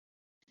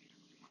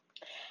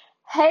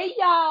Hey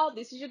y'all,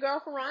 this is your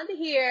girl Rhonda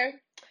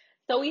here.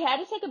 So we had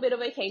to take a bit of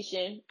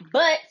vacation,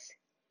 but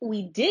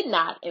we did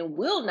not and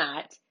will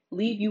not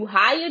leave you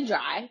high and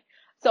dry.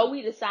 So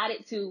we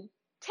decided to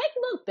take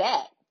a look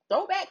back,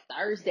 Throwback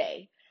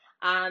Thursday,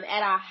 at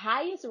our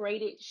highest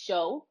rated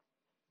show,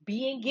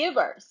 Being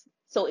Givers.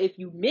 So if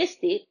you missed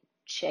it,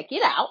 check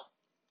it out.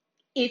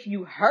 If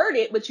you heard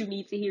it but you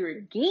need to hear it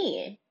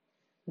again,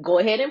 go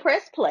ahead and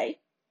press play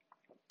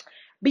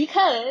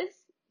because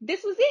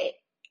this was it.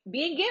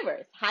 Being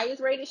Givers,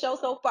 highest rated show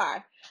so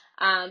far.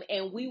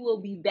 And we will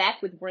be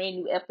back with brand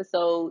new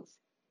episodes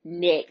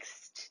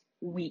next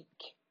week.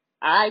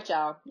 All right,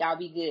 y'all. Y'all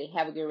be good.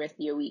 Have a good rest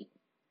of your week.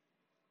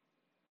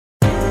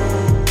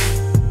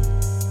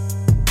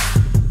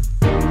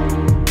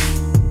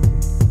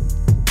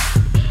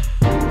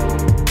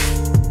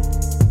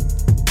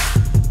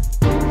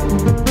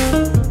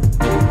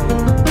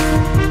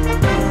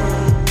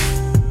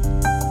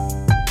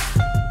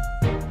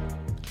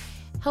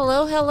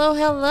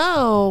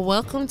 Hello.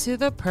 Welcome to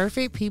the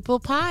Perfect People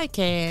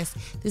Podcast.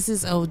 This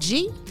is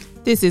OG.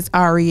 This is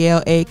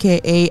Ariel,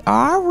 a.k.a.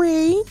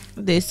 Ari.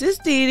 This is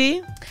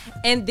Didi.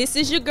 And this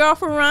is your girl,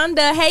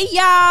 Rhonda. Hey,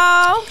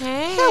 y'all.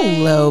 Hey.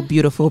 Hello,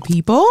 beautiful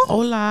people.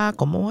 Hola,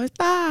 ¿cómo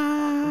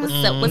está?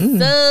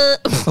 What's up?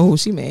 Oh,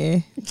 she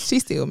mad. She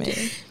still mad.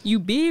 You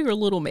big or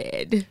little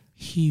mad?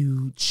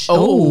 Huge.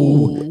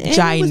 Oh,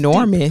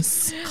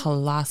 ginormous.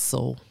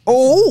 Colossal.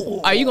 Oh.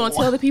 Are you going to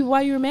tell the people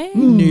why you were mad?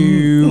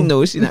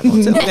 No, she's not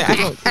going to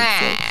tell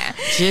that.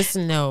 Just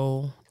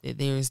know that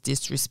there is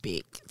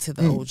disrespect to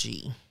the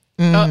OG.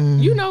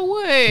 You know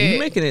what? You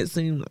making it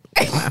seem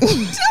like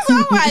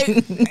I'm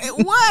like,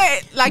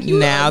 what? Like you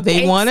Now a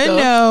they want to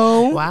gangster.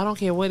 know. Well, I don't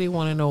care what they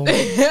want to know.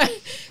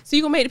 So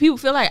you gonna make the people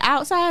feel like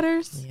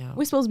outsiders? Yeah.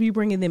 We're supposed to be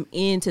bringing them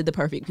into the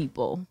perfect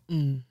people,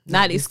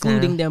 not this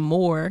excluding time. them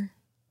more.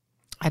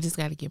 I just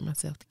got to get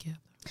myself together.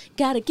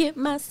 Gotta get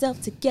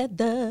myself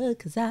together,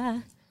 cause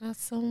I Got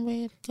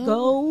somewhere to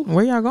go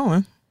Where y'all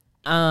going?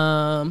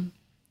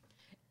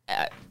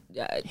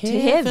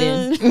 to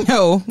heaven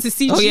No. to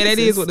see. Oh, yeah, that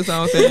is Jesus. what the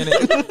song said.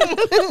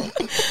 I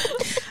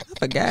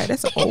forgot.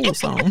 That's an old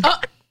song.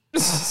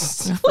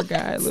 I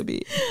forgot a little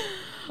bit.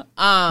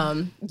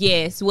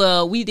 Yes,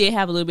 well, we did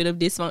have a little bit of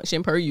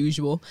dysfunction per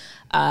usual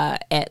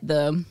at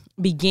the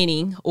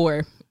beginning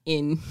or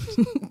in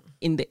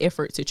in the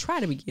effort to try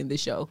to begin the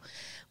show.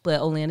 But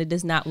Olanda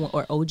does not want,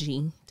 or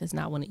OG does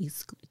not want to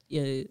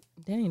that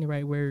ain't the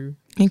right word.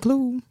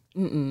 Include.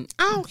 I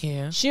don't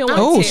care. She don't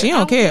want Oh, to she tell.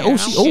 don't care. Oh,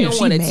 She she don't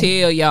want to mad.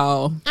 tell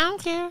y'all. I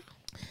don't care.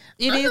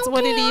 It is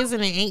what it is,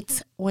 and it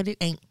ain't what it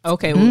ain't.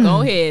 Okay, well,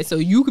 go ahead. So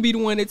you could be the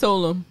one that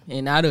told them,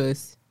 and not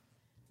us.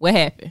 What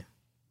happened?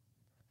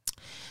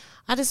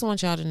 I just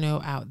want y'all to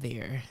know out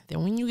there that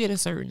when you get a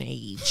certain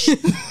age,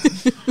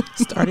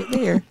 Started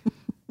there.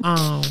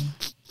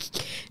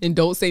 And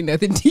don't say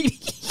nothing, Didi.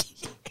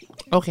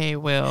 okay,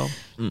 well,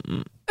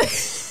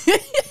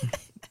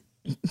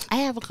 I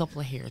have a couple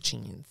of hair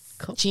chins.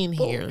 Chin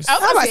hairs. I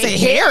was about to say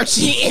hair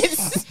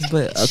cheese.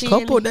 But a Chin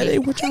couple that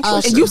ain't what y'all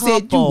A saying. And you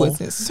said you couple.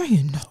 wasn't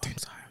saying nothing.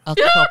 A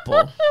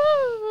couple.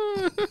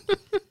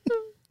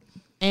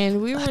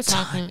 And we were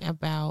talking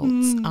about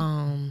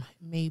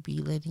maybe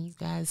letting you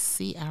guys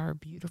see our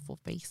beautiful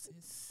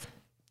faces.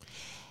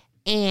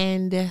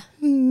 And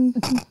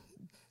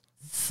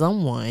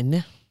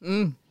someone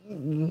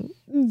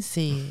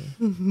said,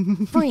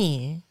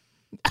 friend,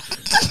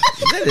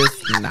 that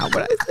is not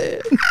what I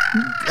said.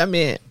 I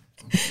mean,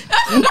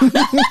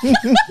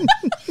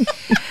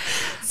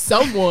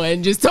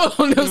 Someone just told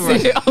them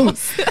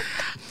themselves.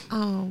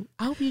 I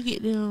hope you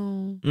get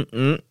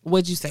them.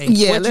 What'd you say?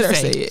 Yeah, What'd let you her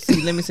say? say it.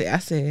 see, let me say. I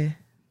said,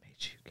 made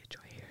you get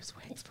your hair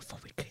waxed before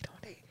we get on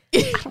there.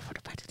 I don't want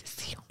nobody to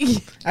see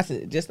them. I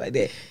said just like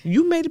that.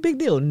 You made a big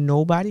deal.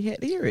 Nobody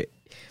had to hear it.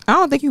 I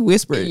don't think you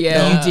whispered.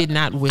 Yeah. You did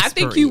not whisper. I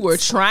think you it. were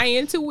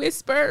trying to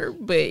whisper,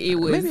 but it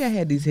was Maybe I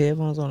had these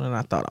headphones on and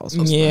I thought I was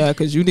supposed to. Yeah,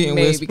 because you didn't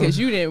maybe whisper. because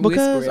you didn't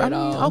Because whisper I at mean,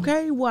 all.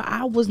 okay, well,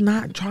 I was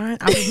not trying.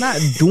 I was not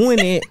doing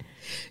it.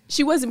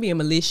 She wasn't being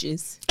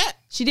malicious.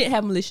 She didn't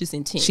have malicious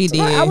intent. She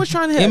did. I was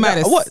trying to It have- might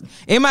have. what?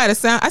 It might have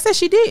sound. I said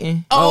she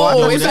didn't.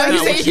 Oh, I it's thought like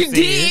you that's said what you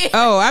she did.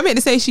 Oh, I meant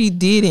to say she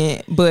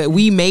didn't, but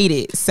we made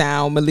it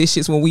sound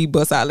malicious when we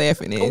bust out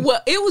laughing. And Well,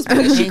 it was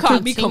because she And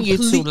caught me continue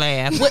completely. to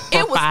laugh Well, for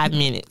it was 5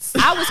 minutes.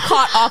 I was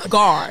caught off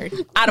guard.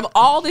 Out of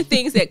all the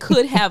things that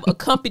could have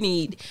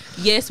accompanied,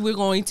 yes, we're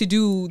going to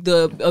do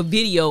a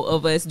video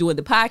of us doing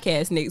the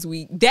podcast next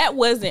week. That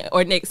wasn't,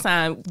 or next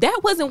time.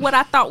 That wasn't what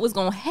I thought was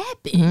going to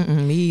happen.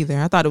 Mm-mm, me either.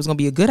 I thought it was gonna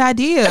be a good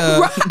idea.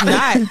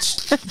 Not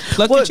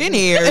pluck your chin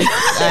ears.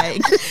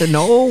 Like,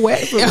 No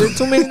wax with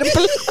too many.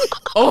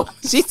 oh,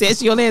 she said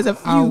she only has a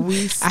few. Are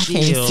we I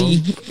can't still-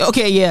 see.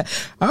 Okay, yeah.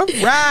 All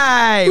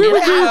right. I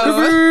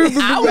was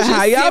How just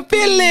y'all simply-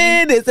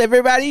 feeling? Is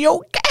everybody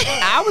okay?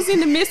 I was in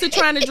the midst of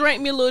trying to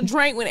drink me a little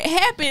drink when it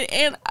happened,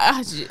 and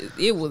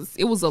it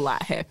was a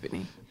lot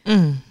happening.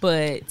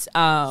 But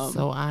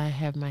So I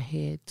have my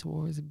head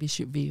towards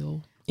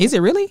Bishopville. Is it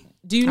really?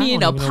 do you I need an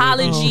don't even know what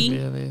apology?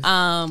 Bishopville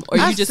is. Or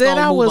you I just said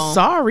gonna I move was on?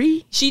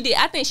 sorry. She did.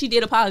 I think she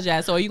did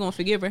apologize. So are you gonna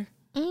forgive her?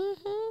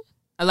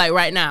 Like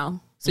right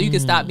now. So you can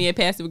stop being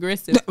passive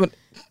aggressive.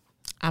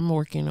 I'm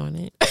working on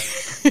it.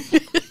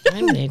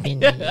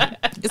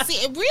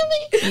 See,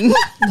 really?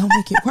 Don't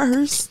make it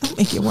worse. Don't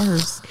make it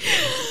worse.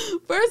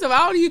 First of all,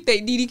 how do you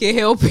think Didi can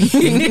help it?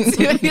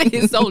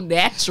 It's so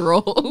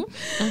natural.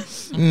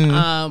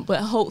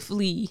 But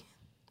hopefully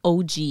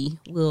OG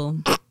will,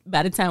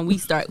 by the time we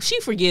start, she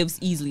forgives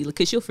easily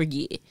because she'll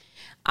forget.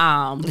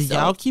 So,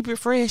 Y'all keep it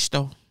fresh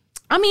though.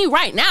 I mean,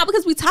 right now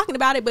because we're talking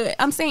about it, but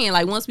I'm saying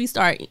like once we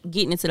start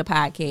getting into the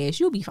podcast,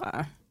 you'll be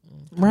fine.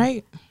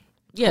 Right?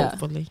 Yeah.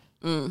 Hopefully.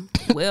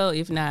 Well,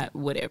 if not,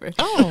 whatever.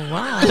 Oh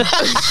wow.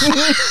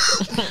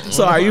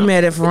 So are you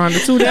mad at Veronda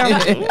too down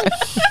there?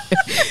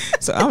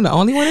 So I'm the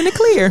only one in the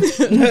clear.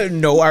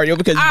 No, Ario,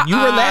 because you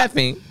were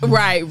laughing.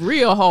 Right,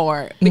 real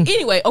hard. But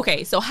anyway,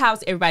 okay, so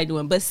how's everybody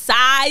doing?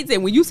 Besides,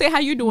 and when you say how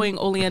you're doing,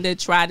 Oleanda,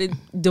 try to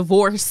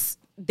divorce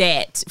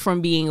that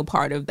from being a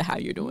part of the how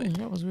you're doing.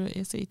 That was real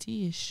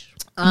SAT-ish.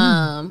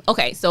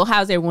 Okay, so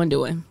how's everyone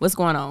doing? What's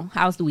going on?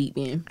 How's the week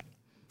been?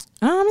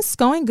 It's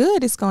going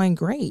good. It's going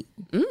great.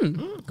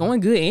 Going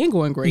good and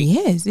going great.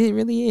 Yes, it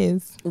really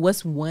is.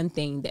 What's one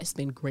thing that's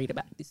been great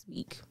about this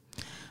week?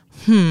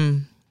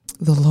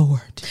 The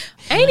Lord.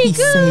 Ain't he He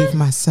good? saved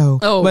my soul.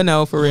 Oh. But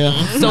no, for real.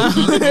 So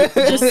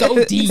just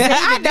so deep.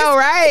 I know,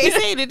 right?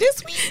 Say it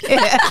this week.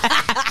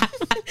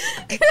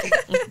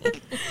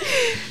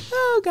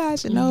 Oh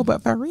gosh, no,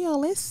 but for real,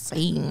 let's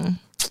see.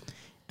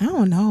 I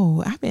don't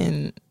know.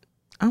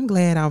 I'm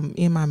glad I'm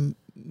in my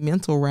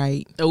mental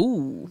right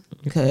Ooh.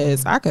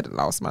 because I could have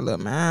lost my little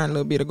mind a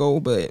little bit ago,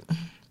 but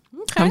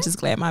Okay. I'm just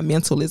glad my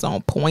mental is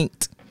on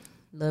point.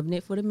 Loving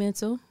it for the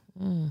mental.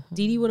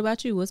 Didi, what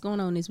about you? What's going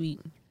on this week?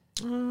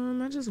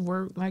 I just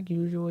work like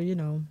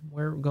usual,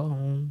 work, go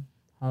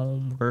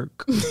home,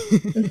 work.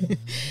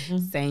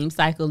 Same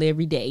cycle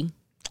every day.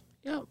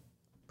 Yep.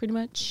 Pretty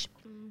much.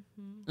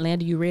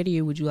 Land, are you ready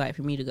or would you like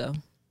for me to go?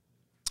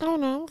 Oh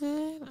no, I'm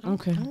good.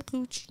 Okay. I'm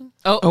Gucci.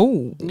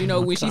 Oh, You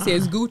know, when she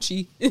says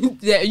Gucci,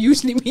 that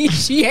usually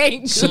means she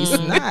ain't good. she's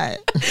not.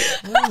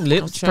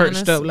 Lips Trying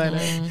perched to- up like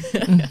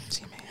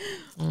that.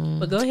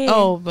 But go ahead.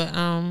 Oh, but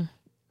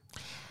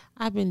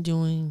I've been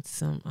doing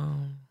some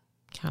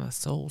kind of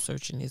soul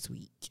searching this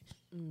week.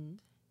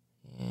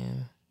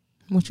 And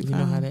What you you know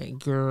how found? that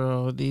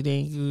girl, it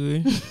ain't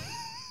good.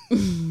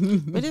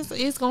 But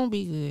it's gonna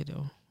be good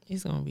though.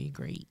 It's gonna be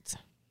great.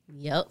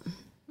 Yep.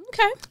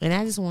 Okay. And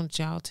I just want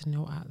y'all to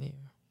know out there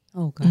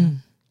Oh, God.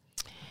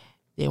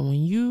 that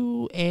when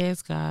you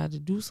ask God to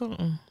do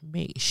something,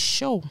 make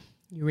sure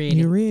You ready?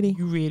 You ready?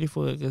 you ready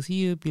for it, because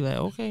he'll be like,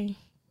 okay.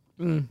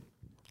 Mm.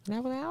 And I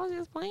was like, I was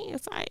just playing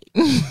sight.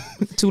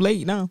 Too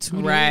late now. Too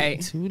Right.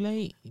 late. Too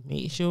late.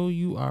 Make sure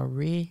you are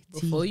ready.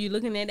 Before you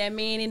looking at that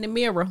man in the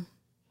mirror,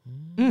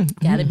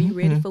 gotta be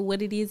ready for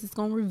what it is it's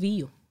gonna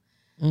reveal.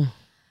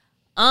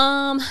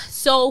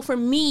 So for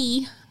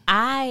me,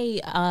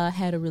 I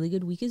had a really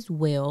good week as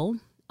well.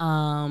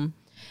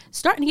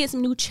 Starting to get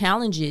some new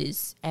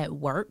challenges at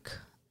work.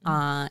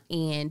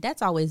 And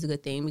that's always a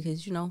good thing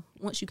because,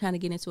 once you kind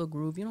of get into a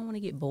groove, you don't want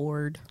to get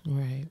bored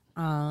Right.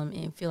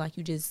 and feel like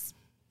you just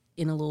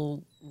in a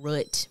little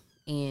rut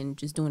and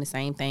just doing the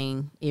same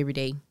thing every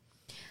day.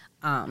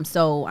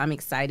 So I'm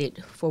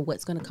excited for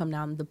what's going to come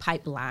down the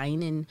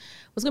pipeline and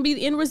what's going to be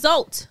the end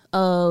result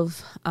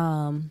of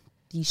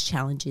these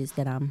challenges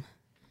that I'm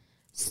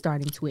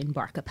starting to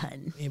embark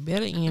upon. It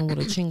better end with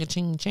a ching a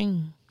ching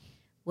ching.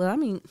 Well, I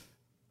mean,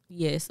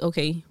 yes,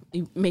 okay,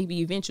 maybe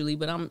eventually,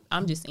 but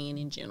I'm just saying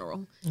in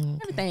general,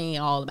 everything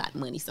ain't all about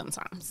money.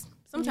 Sometimes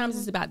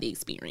it's about the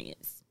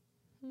experience.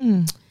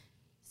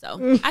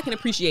 So I can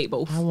appreciate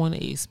both. I want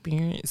to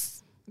experience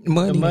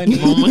Money.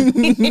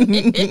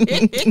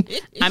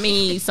 I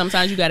mean,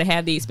 sometimes you got to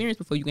have the experience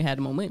before you can have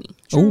the more money.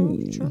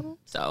 Ooh.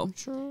 So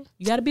True.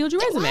 you got to build your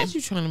Why resume. is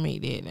you trying to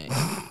make that like?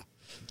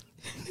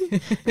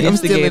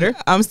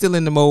 I'm still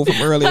in the mode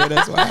from earlier.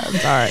 That's why. I'm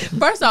sorry.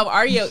 First off,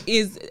 Ario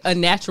is a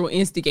natural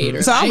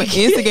instigator. So I'm an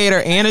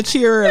instigator and a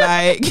cheerer.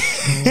 Like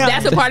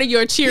That's a part of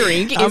your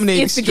cheering. I'm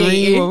the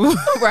Instigating. extreme of-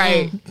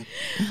 Right.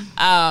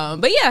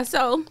 But yeah,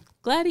 so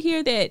glad to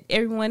hear that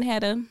everyone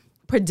had a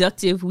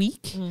productive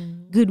week,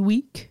 good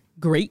week,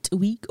 great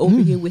week over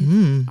here with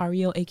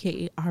Ario,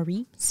 aka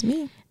Ari. It's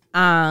me.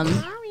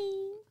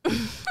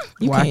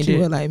 You Watch can't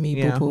do it. it like me,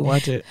 Yeah, boo boo.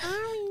 watch it.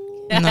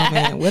 No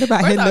man. What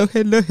about hello? What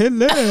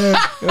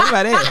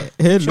about that?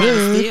 Trying to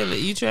Hello. steal it.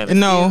 You trying to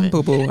No, steal it.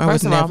 boo boo. I First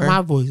was of all, never.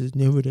 my voice is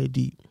never that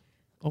deep.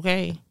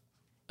 Okay.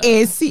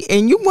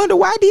 And you wonder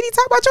why did he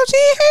talk about your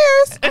chin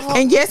hairs?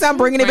 And yes, I'm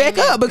bringing it back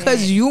bring it up because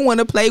back. you want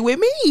to play with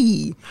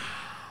me.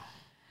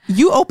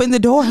 You opened the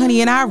door,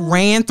 honey, and I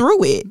ran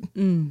through it.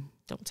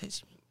 Don't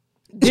touch me.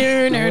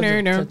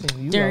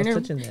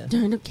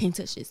 Can't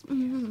touch this.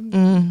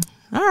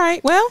 All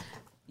right. Well,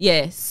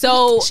 Yes.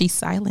 So she's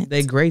silent.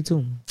 They gray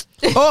too.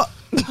 Oh,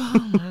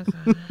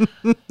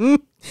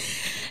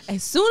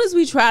 as soon as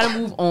we try to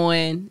move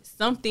on,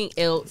 something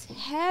else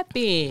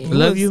happened.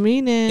 Love you,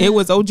 meaning it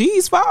was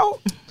OG's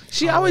fault.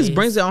 She always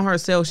brings it on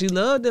herself. She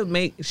loves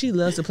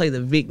to play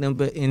the victim,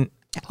 but in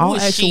all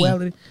is she?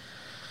 actuality,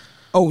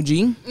 OG.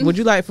 Would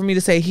you like for me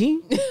to say he?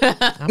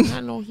 I'm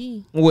not no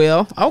he.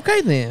 Well,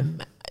 okay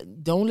then.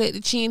 Don't let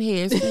the chin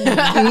hairs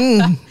fool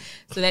you.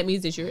 So that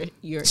means that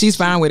you're. She's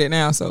fine with it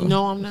now. So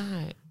No, I'm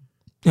not.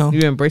 no.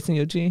 You embracing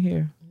your chin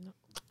hair?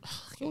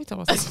 Can we talk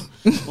about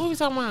something? What are we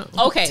talking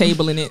about? Okay.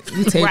 Tabling it.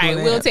 We tabling Right,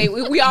 it. we'll take.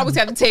 We always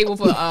have the table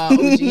for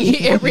OG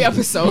every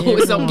episode.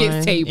 Something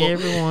gets tabled.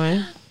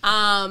 Everyone.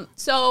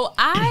 So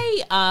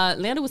I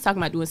Landa was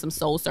talking about doing some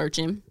soul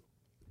searching.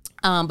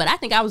 But I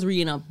think I was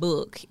reading a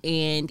book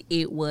and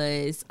it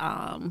was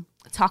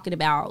talking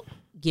about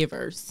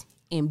givers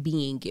and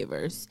being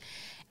givers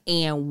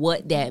and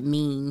what that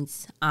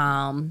means.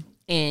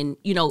 And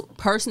you know,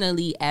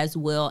 personally as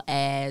well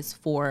as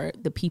for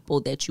the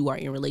people that you are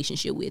in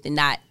relationship with, and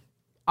not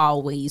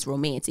always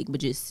romantic, but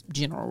just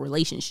general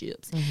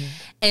relationships.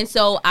 And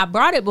so I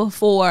brought it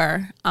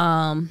before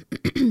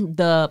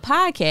the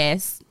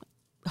podcast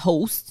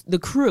host, the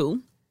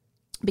crew,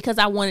 because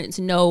I wanted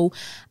to know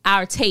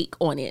our take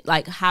on it.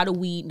 Like, how do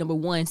we, number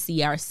one,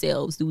 see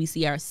ourselves? Do we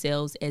see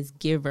ourselves as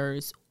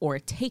givers or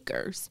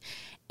takers?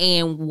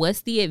 And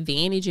what's the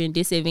advantage and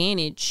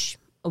disadvantage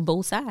of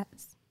both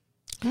sides?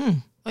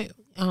 Wait,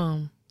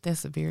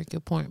 that's a very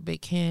good point.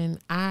 But can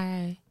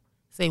I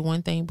say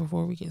one thing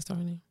before we get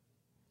started?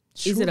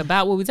 Is it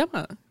about what we talking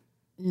about?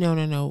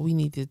 No. We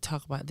need to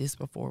talk about this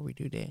before we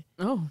do that.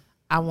 Oh.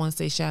 I want to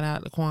say shout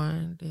out to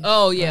Quan.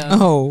 Oh, yeah.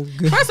 Oh,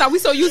 good. First off, we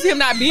so used to him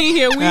not being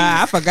here.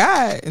 I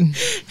forgot.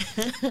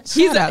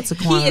 Shout out to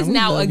Quan. He is We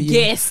now a love you.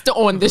 guest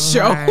on the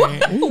show.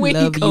 Right. We when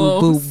he love you, boo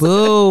comes.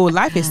 boo.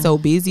 Life is so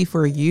busy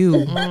for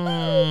you.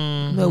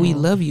 But we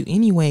love you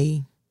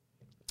anyway.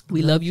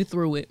 We love you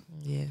through it.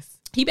 Yes.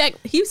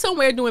 He's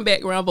somewhere doing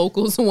background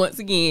vocals once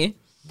again.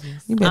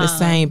 You better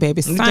sing, baby.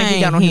 You Sing, think he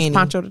got on his honey.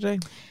 poncho today?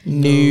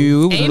 No,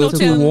 it was Ain't a no little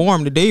too telling.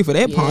 warm today for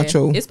that Yeah.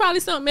 poncho. It's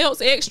probably something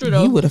else extra He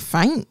though. would have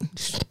faint.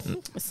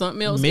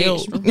 Something else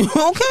Milk.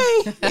 extra.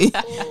 Okay.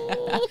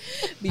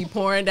 Be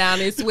pouring down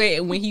his sweat,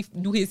 and when he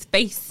do his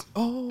face,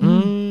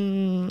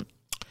 that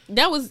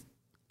was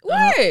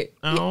what?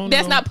 I don't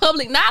That's know. not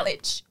public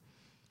knowledge.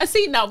 I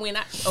see. Now when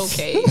I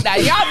now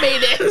y'all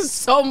made that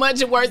so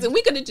much worse, and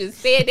we could have just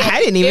said that. I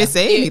didn't even Just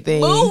say kept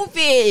anything.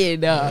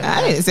 Moving.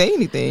 I didn't say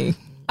anything.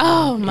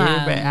 Oh my!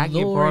 Everybody, I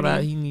get brought Lordy.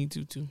 out. He need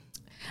to.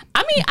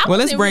 I mean, I Well,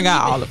 let's wasn't bring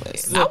out even- all of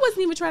us. I wasn't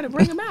even trying to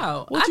bring him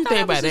out. What I you thought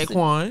think I was about that,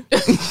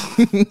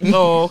 just Quan?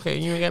 Oh, okay.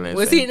 You ain't got nothing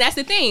Well, to see, say. that's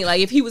the thing.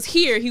 Like, if he was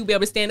here, he would be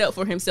able to stand up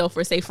for himself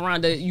or say,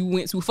 Ferranda, you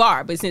went too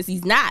far. But since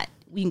he's not,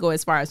 we can go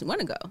as far as we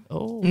want to go.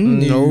 Oh,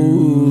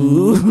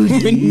 No. I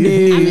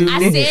mean,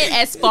 I said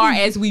as far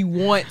as we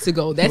want to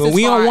go. That's Well, as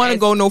we far don't want to as-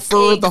 go no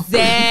further.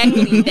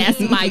 Exactly. That's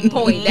my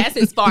point. That's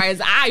as far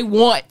as I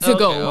want to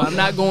go. Okay. I'm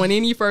not going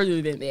any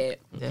further than that.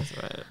 that's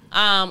right.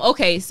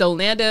 Okay, so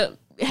Landa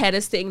had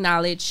us to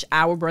acknowledge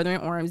our brother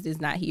in arms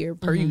is not here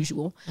per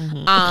usual.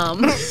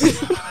 Why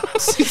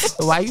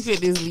you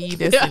fit this lead?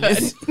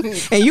 That's in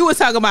this? And you were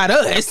talking about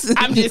us.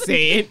 I'm just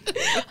saying,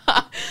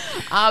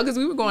 because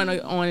we were going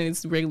on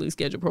this regularly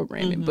scheduled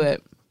programming.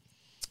 But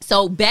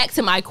so back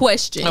to my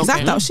question. Because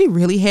I thought she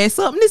really had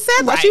something to say.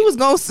 I thought she Right. was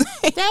going to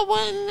say. That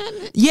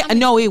wasn't. Yeah,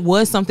 no, it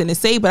was something to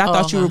say, but I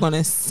thought you okay. were going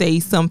to say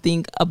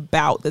something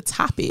about the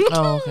topic.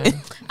 Oh, okay.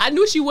 I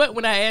knew she wasn't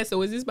when I asked.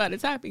 So is this about the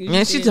topic? And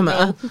Yeah, she said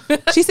told me, no.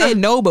 She said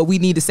no, but we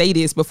need to say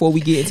this before we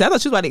get into. I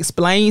thought she was about to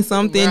explain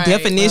something, Right.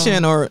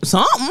 definition or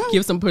something.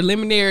 Give some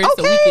preliminaries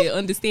so we Okay. can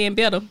understand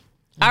better.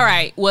 All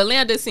right. Well,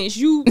 Landa, since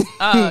you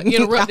interrupted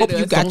I hope us,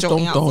 you got your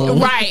answer.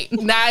 right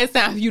now it's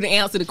time for you to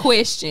answer the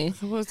question.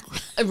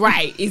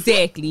 Right,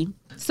 exactly.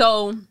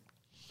 So,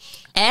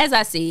 as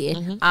I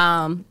said,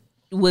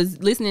 was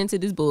listening to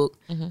this book.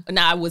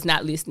 No, I was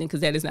not listening because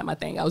that is not my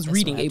thing. I was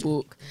reading a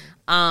book.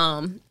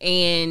 And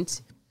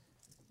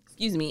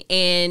excuse me,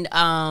 and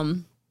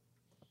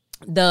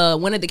the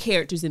one of the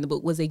characters in the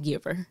book was a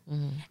giver.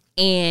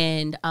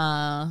 And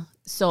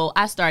so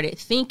I started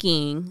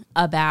thinking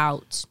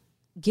about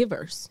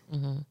givers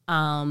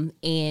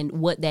and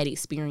what that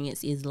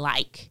experience is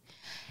like.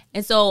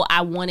 And so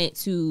I wanted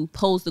to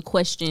pose the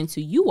question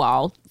to you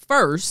all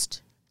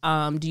first.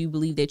 Do you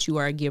believe that you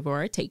are a giver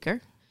or a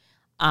taker?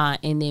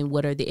 And then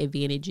what are the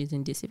advantages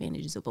and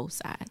disadvantages of both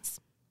sides?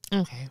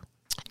 Okay.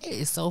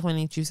 It's so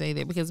funny that you say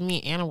that because me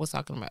and Anna was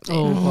talking about that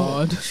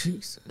God.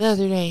 the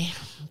other day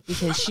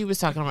because she was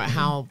talking about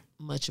how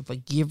much of a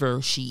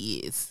giver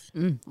she is.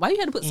 Why you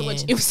had to put so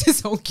much And-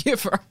 emphasis on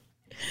giver?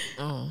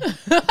 Oh.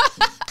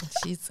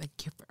 She's a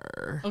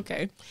giver.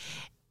 Okay.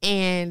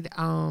 And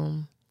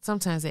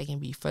sometimes that can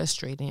be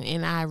frustrating.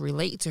 And I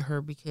relate to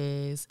her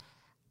because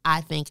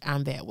I think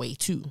I'm that way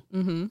too.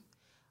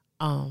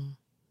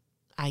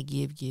 I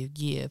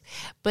give.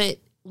 But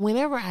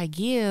whenever I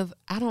give,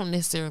 I don't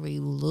necessarily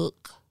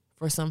look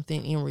for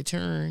something in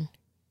return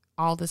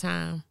all the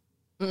time.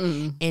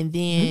 And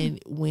then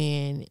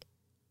when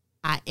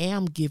I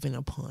am given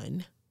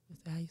upon, is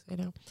that how you say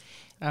that?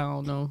 I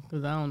don't know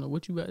because I don't know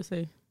what you about to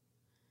say.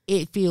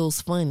 It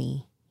feels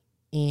funny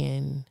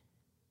and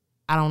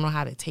I don't know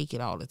how to take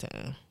it all the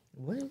time.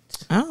 What?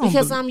 I don't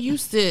Because believe- I'm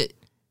used to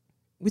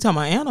we talking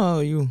about Anna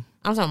or you?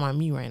 I'm talking about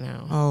me right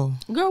now. Oh,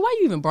 Girl, why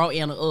you even brought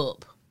Anna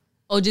up?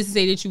 Oh, just to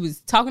say that you was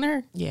talking to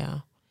her? Yeah.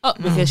 Oh,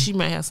 Because she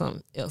might have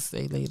something else to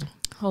say later.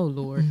 Oh,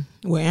 Lord.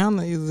 well,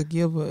 Anna is a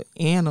giver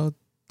and a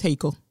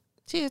taker.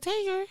 She'll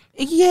take her.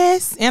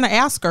 Yes, and an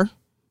asker.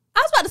 I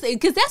was about to say,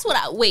 because that's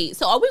what wait,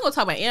 so are we going to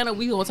talk about Anna?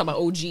 We going to talk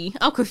about OG?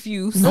 I'm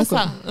confused. Let's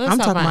I'm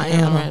talking about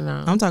Anna right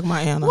now. I'm talking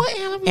about Anna. What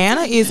Anna?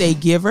 Anna is a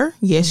giver.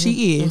 Yes,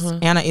 she is.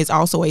 Anna is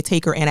also a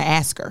taker and an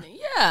asker.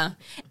 Yeah.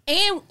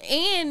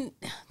 And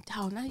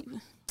oh, not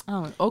even.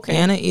 Oh, okay.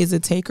 Anna is a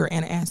taker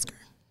and an asker.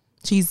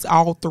 She's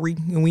all three,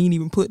 and we ain't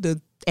even put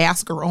the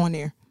asker on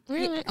there.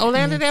 Really?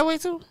 Orlando that way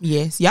too?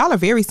 Yes, y'all are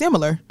very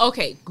similar.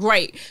 Okay,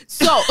 great.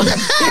 So,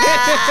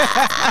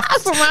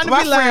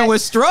 My friend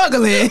was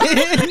struggling.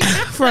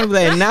 From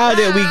that, now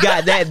that we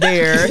got that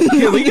there,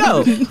 here we go.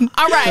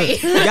 all right.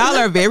 Y'all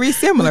are very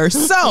similar.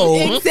 So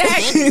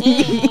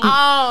Exactly.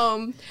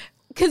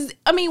 Because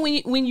I mean,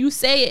 when you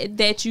say it,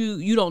 that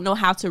you don't know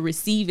how to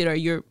receive it,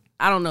 or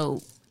I don't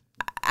know.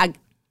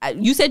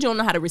 You said you don't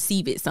know how to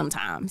receive it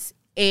sometimes.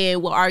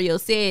 And what Ariel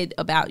said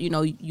about,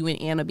 you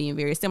and Anna being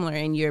very similar,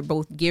 and you're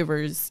both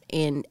givers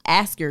and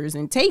askers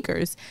and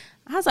takers.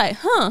 I was like,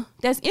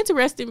 that's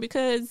interesting,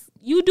 because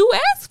you do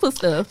ask for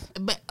stuff.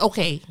 But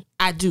okay,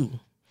 I do.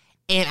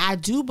 And I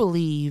do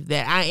believe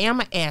that I am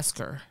an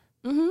asker.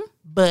 Mm-hmm.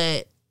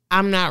 But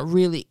I'm not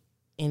really,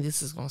 and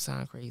this is going to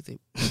sound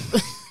crazy,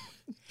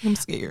 I'm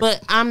scared.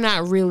 but I'm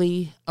not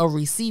really a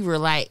receiver.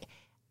 Like,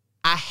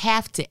 I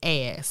have to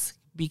ask,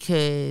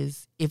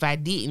 because if I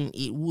didn't,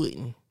 it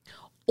wouldn't.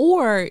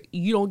 Or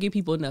you don't give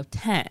people enough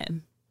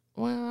time.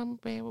 Well, I'm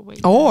bad with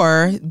waiting.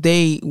 Or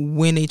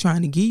when they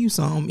trying to give you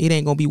something, it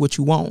ain't gonna be what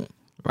you want.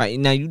 Right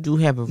now, you do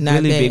have a Not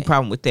really that. big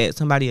problem with that.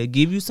 Somebody will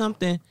give you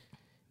something,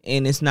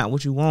 and it's not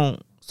what you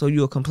want, so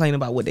you'll complain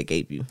about what they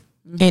gave you.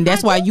 And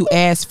that's why you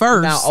ask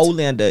first. Now,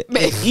 Olanda,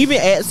 even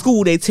at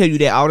school, they tell you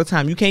that all the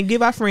time. You can't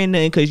give our friend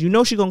nothing because you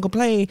know she gonna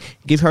complain.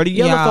 Give her the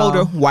yellow Y'all.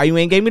 folder. Why you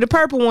ain't gave me the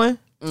purple one?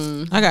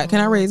 Can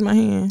I raise my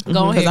hand?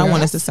 Go ahead. Because I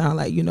want us to sound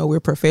like, we're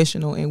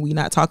professional and we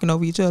not talking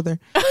over each other.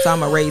 So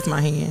I'm gonna raise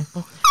my hand.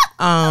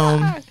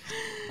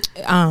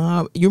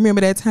 You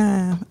remember that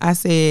time I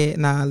said,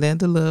 nah,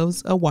 Linda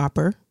loves a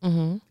Whopper.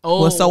 Oh,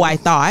 Well, so I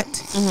thought.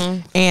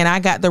 And I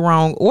got the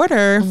wrong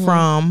order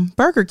from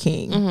Burger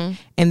King.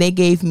 And they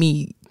gave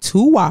me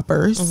 2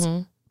 Whoppers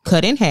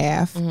cut in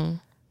half.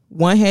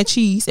 One had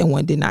cheese and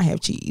one did not have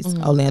cheese.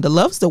 Olanda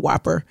loves the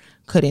Whopper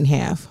cut in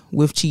half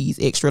with cheese,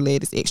 extra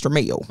lettuce, extra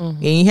mayo.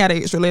 He ain't had the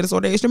extra lettuce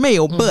or the extra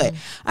mayo. But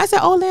I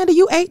said, Olanda,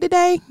 you ate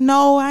today?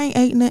 No, I ain't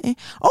ate nothing.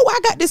 Oh, I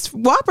got this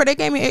Whopper. They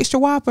gave me extra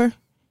Whopper.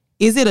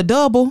 Is it a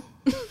double?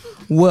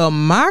 Well,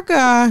 my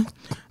God.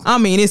 I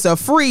mean, it's a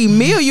free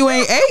meal you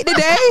ain't ate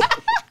today.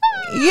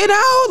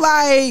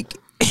 Like...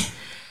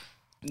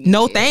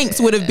 No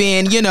thanks would have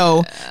been,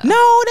 no,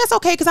 that's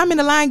okay, because I'm in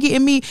the line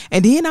getting me.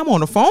 And then I'm on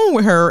the phone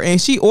with her and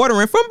she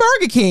ordering from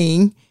Burger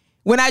King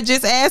when I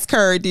just asked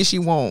her, did she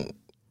want?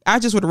 I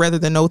just would have rather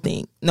than no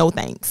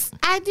thanks.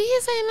 I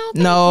did say no.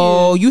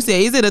 No, you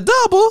said, is it a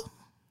double?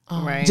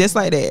 right. Just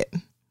like that.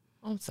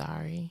 I'm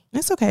sorry.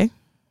 It's okay.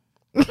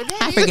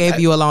 I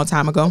forgave you a long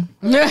time ago.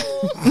 But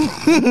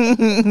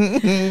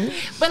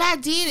I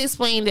did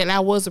explain that I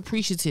was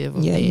appreciative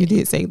of Yeah, that. you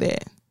did say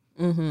that.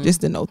 Just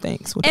the no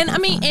thanks. And I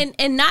mean,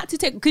 and not to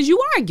take, because you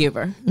are a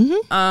giver.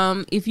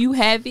 If you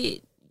have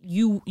it,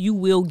 you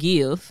will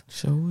give.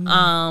 Sure.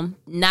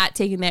 Not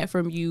taking that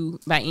from you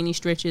by any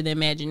stretch of the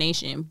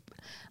imagination.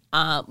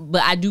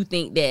 But I do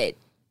think that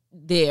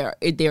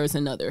there's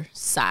another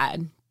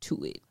side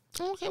to it.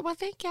 Okay, well,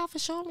 thank y'all for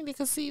showing me.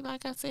 Because see,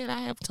 like I said, I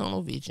have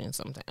tunnel vision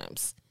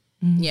sometimes.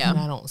 Yeah. And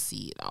I don't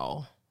see it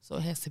all. So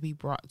it has to be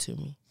brought to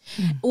me.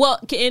 Well,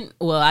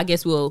 I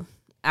guess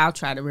I'll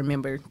try to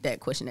remember that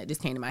question that just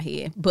came to my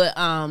head. But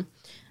I'll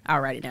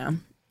write it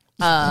down.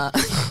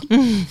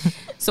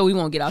 So we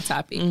won't get off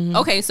topic.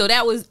 Okay, so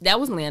that was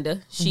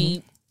Linda.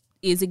 She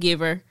is a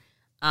giver,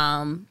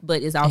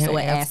 but is also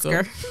an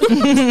asker.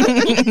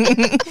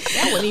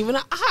 That wasn't even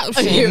an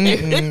option.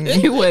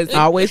 It was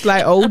Always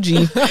like OG.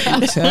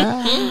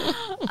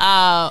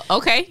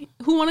 okay.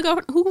 Who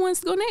wants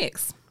to go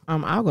next?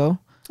 I'll go.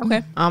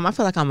 Okay. I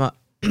feel like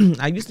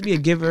I used to be a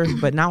giver,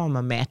 but now I'm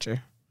a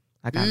matcher.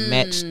 Like I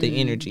match the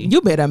energy.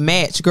 You better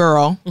match,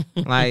 girl.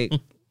 Like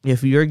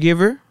if you're a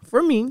giver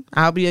for me,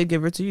 I'll be a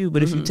giver to you.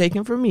 But if you're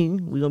taking from me,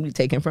 we're gonna be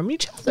taking from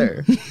each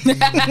other.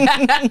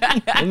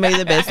 And may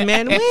the best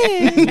man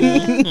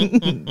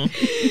win.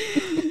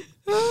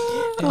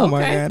 Oh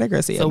my God, that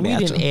girl said So we match.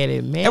 didn't add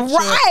it. Match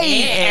Right.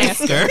 and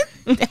asker.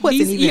 That wasn't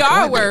These even ER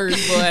on there.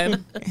 words, boy.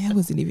 That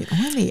wasn't even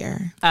on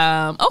there.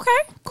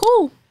 Okay,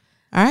 cool.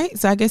 All right,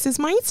 so I guess it's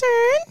my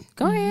turn.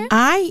 Go ahead.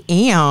 I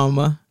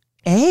am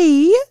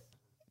a.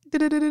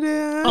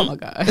 Oh my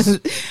gosh.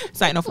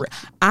 Sorry, no, for real.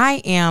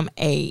 I am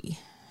a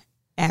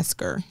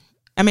asker.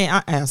 I mean,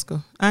 I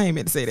asker. I ain't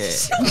meant to say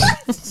that.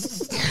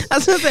 I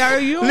was gonna say, are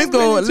you? Let's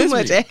go. Too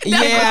much. Yeah,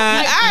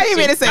 I ain't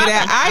meant to say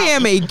that. I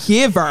am a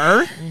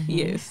giver.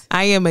 Yes.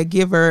 I am a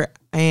giver,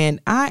 and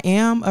I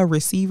am a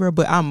receiver,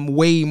 but I'm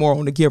way more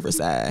on the giver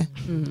side.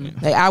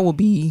 Like I will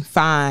be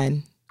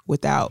fine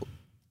without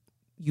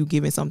you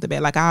giving something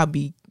back. Like I'll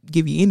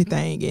give you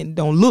anything and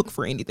don't look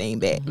for anything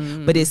back.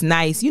 But it's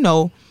nice, you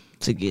know,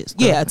 to get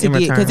stuff to in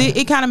get, because return.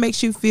 it kind of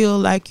makes you feel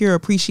like you're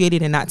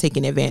appreciated and not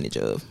taken advantage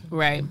of.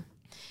 Right.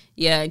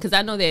 Yeah, because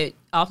I know that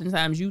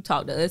oftentimes you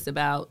talk to us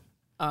about,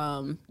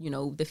 you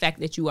know, the fact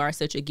that you are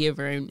such a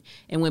giver, and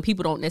when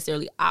people don't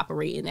necessarily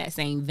operate in that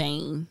same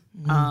vein,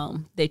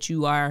 that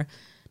you are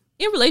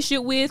in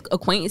relationship with,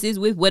 acquaintances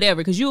with,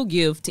 whatever, because you'll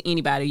give to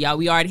anybody. Y'all,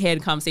 we already had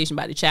a conversation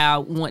about the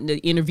child wanting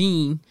to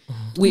intervene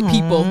with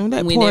people.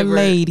 That whenever poor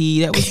lady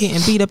that was getting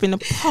beat up in the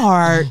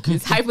park.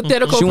 this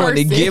hypothetical She person.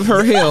 wanted to give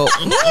her help.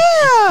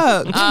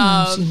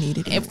 Yeah. She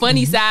needed it. And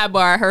funny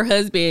sidebar, her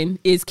husband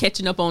is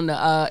catching up on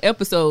the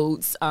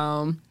episodes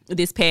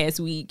this past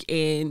week,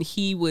 and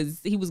he was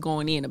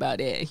going in about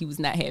that. He was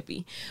not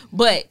happy.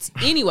 But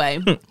anyway,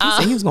 He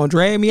said he was gonna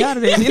drag me out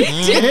of there.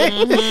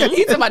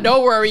 he said,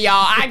 "Don't worry, y'all.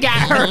 I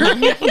got her.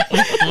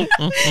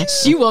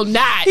 She will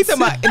not." He said,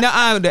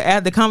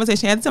 the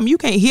conversation had to tell me, you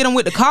can't hit him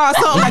with the car or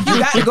something. Like, you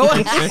got to go.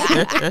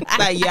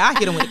 Like, yeah, I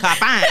hit him with the car.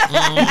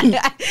 Fine.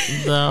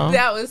 So,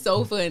 That was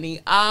so funny.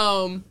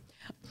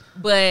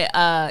 But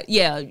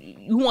yeah,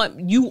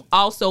 you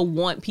also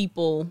want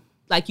people,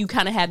 like, you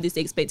kind of have this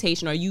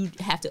expectation, or you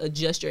have to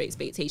adjust your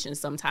expectations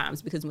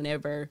sometimes, because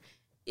whenever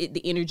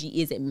the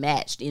energy isn't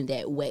matched in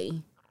that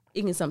way,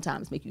 it can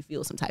sometimes make you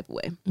feel some type of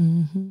way.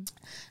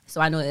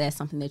 So I know that's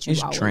something that you've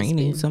It's always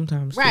draining been,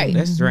 sometimes. Right. Too.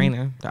 That's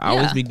draining. To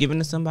always Yeah. be giving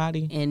to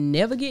somebody. and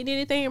never getting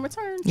anything in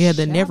return. Yeah,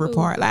 the never Shabu.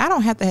 part. Like, I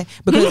don't have to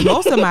because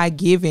most of my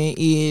giving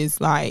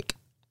is like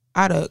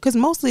because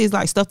mostly it's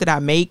like stuff that I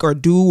make or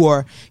do,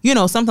 or, you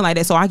know, something like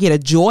that. So I get a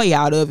joy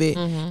out of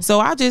it. So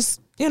I just,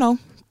 you know,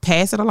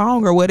 pass it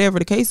along or whatever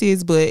the case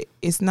is, but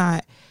it's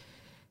not,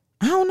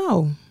 I don't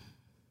know.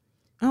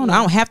 I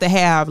don't have to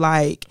have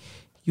like,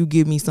 you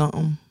give me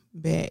something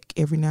back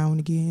every now and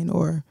again,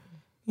 or,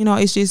 you know,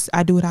 it's just,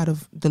 I do it out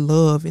of the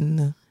love and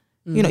the,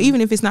 you know,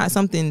 even if it's not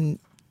something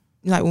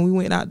like when we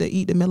went out to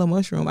eat the mellow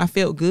mushroom, I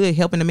felt good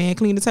helping the man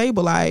clean the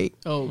table. Like,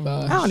 Oh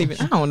God. I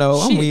don't know.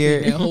 I'm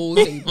weird. That whole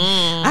table.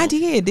 I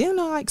did. They don't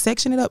know, like,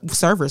 section it up.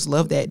 Servers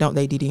love that, don't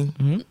they, Didi?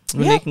 When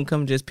Yeah. they can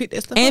come just pick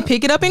that stuff And up.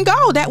 pick it up and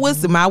go. That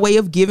was my way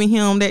of giving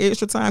him that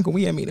extra time, because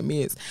we had made a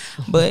miss.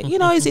 But, you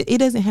know, it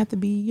doesn't have to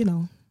be, you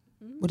know,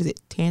 what is it?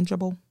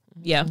 Tangible?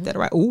 Yeah. Is that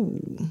right?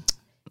 Ooh,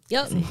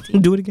 Yep.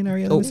 Do it again,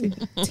 Ariel. oh, Let me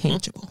see.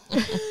 tangible.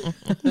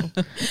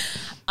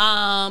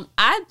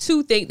 I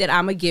too think that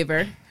I'm a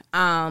giver.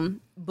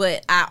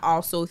 But I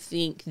also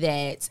think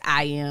that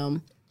I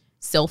am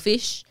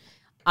selfish.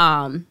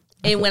 And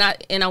when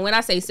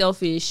I say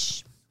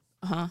selfish,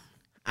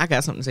 I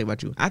got something to say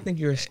about you. I think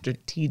you're a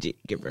strategic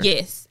giver.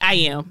 yes, I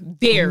am.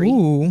 Very,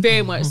 Ooh.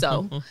 very much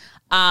so.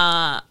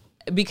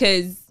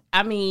 Because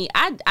I mean,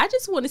 I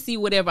just want to see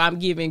whatever I'm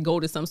giving go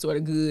to some sort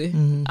of good.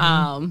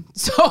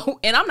 So,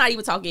 and I'm not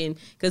even talking,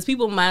 because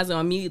people might as well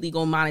immediately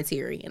go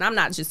monetary, and I'm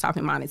not just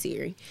talking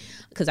monetary,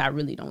 because I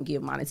really don't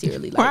give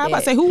monetarily like Well, I'm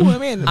about to that. say, who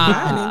am in?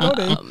 I didn't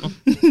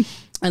go there.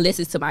 Unless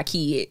it's to my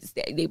kids,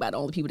 they about the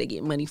only people that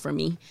get money from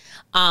me.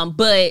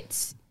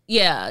 But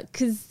yeah,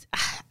 because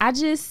I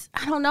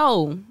don't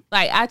know.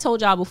 Like I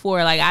told y'all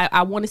before, like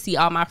I want to see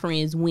all my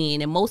friends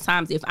win. And most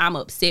times if I'm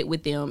upset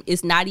with them,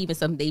 it's not even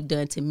something they've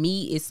done to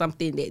me. It's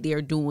something that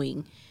they're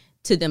doing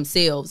to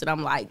themselves. And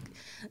I'm like,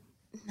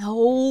 no,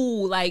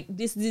 like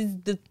this is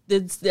the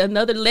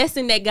another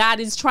lesson that God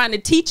is trying to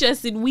teach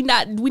us, and we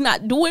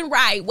not doing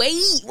right.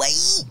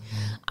 Wait.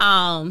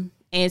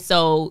 And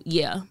so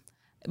yeah.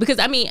 Because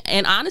I mean,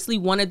 and honestly,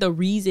 one of the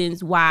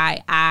reasons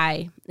why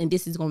and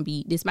this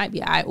might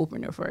be an eye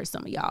opener for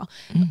some of y'all.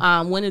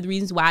 One of the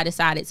reasons why I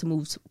decided to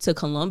move to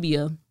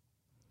Columbia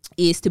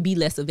is to be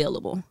less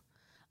available.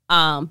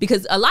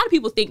 Because a lot of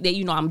people think that,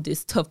 you know, I'm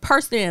this tough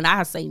person and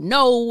I say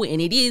no,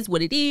 and it is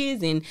what it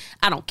is, and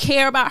I don't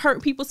care about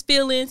hurting people's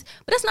feelings.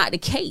 But that's not the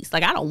case.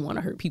 Like, I don't want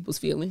to hurt people's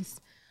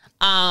feelings.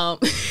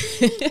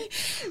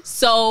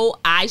 So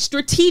I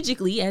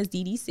strategically, as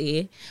Dee Dee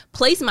said,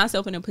 place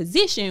myself in a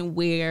position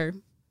where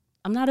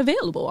I'm not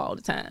available all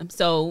the time.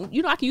 So,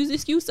 you know, I can use the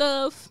excuse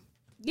of,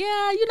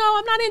 yeah, you know,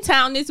 I'm not in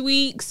town this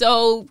week,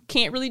 so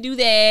can't really do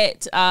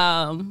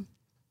that.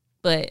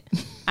 But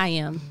I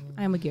am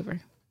a giver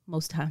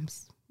most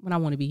times when I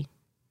want to be,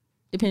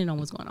 depending on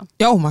what's going on.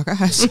 Oh my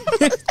gosh.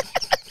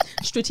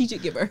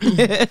 Strategic giver.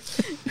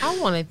 I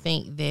want to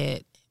think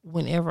that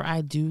whenever I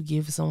do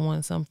give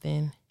someone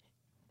something,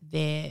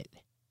 that,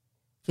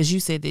 because you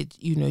said that,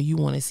 you know, you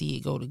want to see it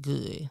go to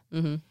good.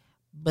 Mm-hmm.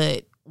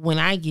 But when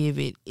I give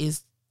it,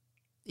 it's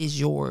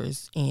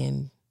yours,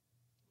 and,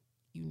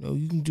 you know,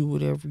 you can do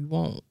whatever you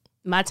want.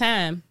 My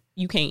time,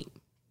 you can't.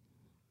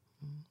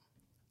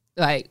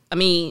 Like, I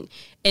mean,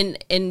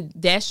 and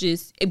that's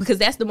just because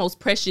that's the most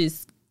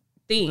precious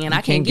thing, and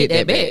I can't get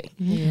that back.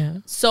 Yeah.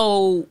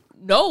 So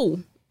no,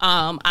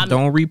 I'm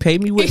Don't repay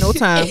me with no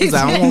time, because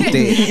I don't want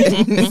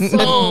that.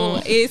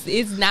 so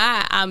it's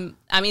not.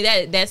 I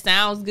mean that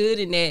sounds good,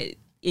 and that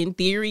in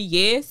theory,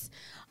 yes.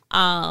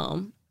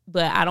 But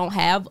I don't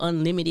have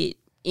unlimited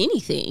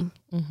anything.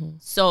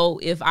 So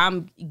if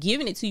I'm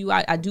giving it to you,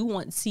 I do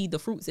want to see the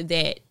fruits of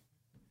that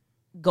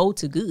go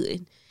to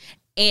good.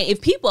 And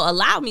if people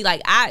allow me,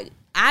 like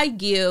I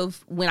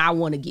give when I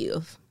want to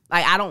give.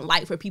 Like I don't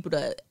like for people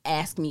to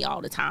ask me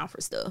all the time for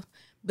stuff.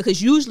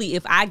 Because usually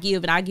if I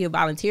give and I give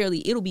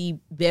voluntarily, it'll be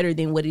better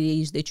than what it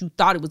is that you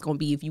thought it was going to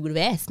be if you would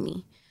have asked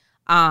me.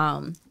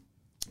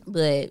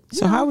 But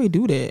So how we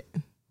do that?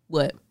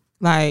 what?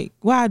 Like,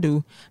 why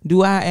do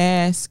I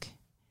ask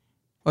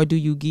or do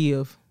you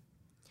give?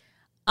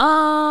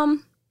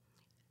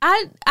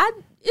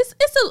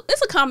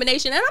 It's a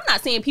combination, and I'm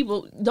not saying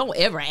people don't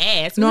ever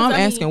ask. No, because, I'm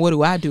asking what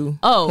do I do?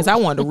 Oh. Because I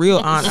want the real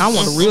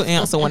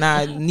answer when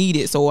I need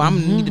it. So I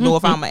need to know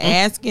if I'm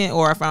asking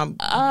or if I'm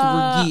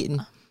getting.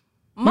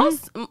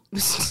 Most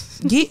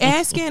Get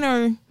asking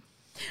or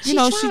she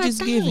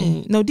just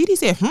giving. No, Didi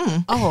said,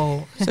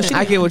 Oh, So she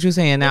I get what you're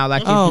saying now.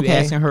 Like if you okay.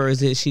 asking her,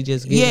 is it she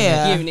just giving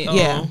yeah, giving it.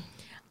 yeah.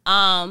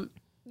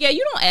 yeah,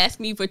 you don't ask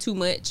me for too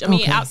much. I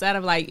mean, Okay. outside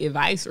of like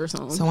advice or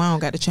something. So I don't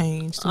got to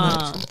change too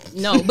much.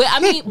 No, but I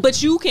mean,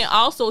 but you can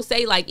also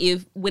say like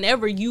if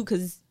whenever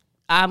because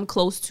I'm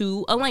close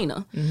to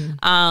Elena,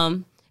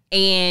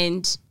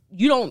 and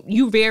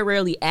you very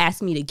rarely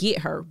ask me to get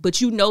her, but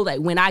you know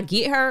like when I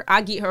get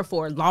her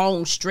for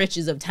long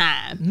stretches of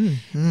time,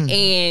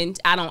 and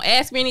I don't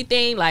ask for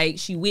anything. Like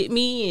she with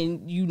me,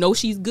 and you know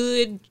she's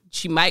good.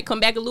 She might come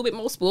back a little bit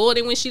more spoiled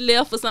than when she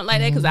left or something like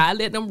that, because I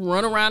let them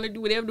run around and do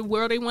whatever the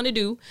world they want to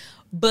do.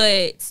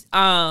 But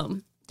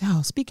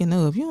Oh, speaking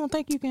of, you don't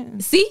think you can?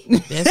 see,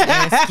 that's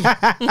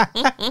asking.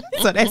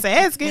 So that's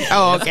asking.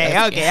 Oh, okay,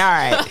 all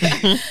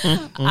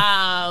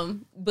right.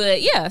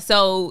 but yeah,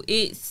 so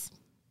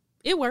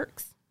it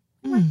works.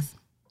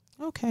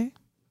 Okay.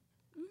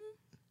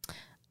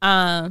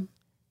 I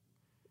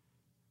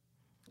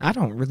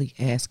don't really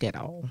ask at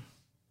all.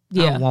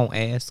 Yeah. I won't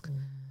ask.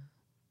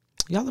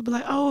 Y'all will be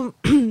like, oh,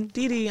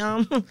 Didi,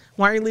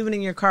 why are you living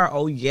in your car?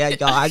 Oh, yeah,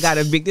 y'all, I got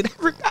evicted. I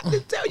forgot to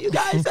tell you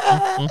guys.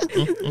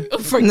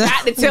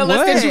 Forgot to tell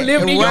us that you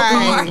living in your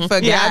car.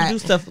 Forgot. Yeah, I do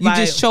stuff You like,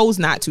 just chose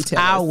not to tell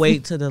I'll us.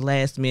 wait till the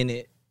last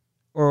minute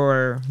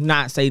or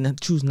not say nothing,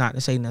 choose not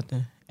to say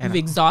nothing. You've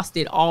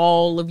exhausted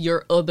all of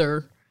your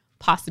other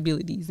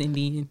possibilities, and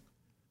then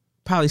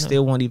Probably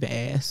still won't even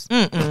ask.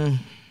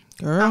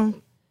 Girl,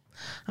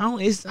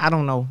 I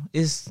don't know.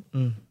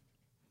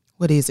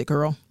 what is it,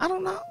 girl? I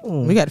don't know.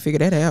 We got to figure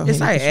that out. It's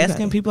honey, like 'cause you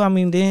asking got- people. I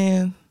mean,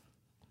 then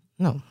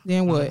no.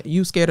 Then what?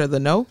 You scared of the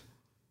no?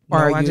 Or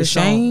No, are I you just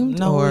don't- ashamed?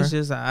 No, or? it's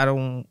just I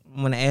don't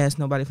want to ask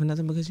nobody for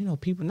nothing because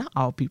people, not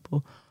all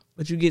people,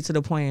 but you get to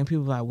the point and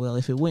people are like, well,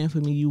 if it wasn't for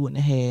me, you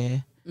wouldn't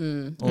have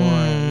had.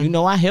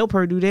 Or I help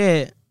her do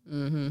that.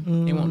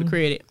 they want the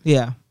credit.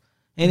 Yeah,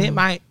 and it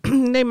might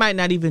they might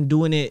not even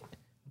doing it.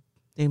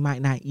 They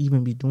might not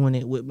even be doing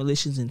it with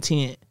malicious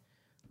intent,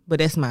 but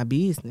that's my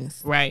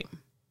business. Right.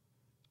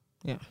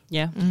 Yeah.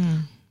 Yeah.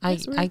 I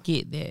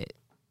get that.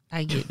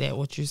 I get that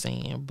what you're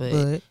saying, but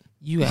But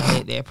you gotta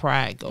let that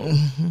pride go.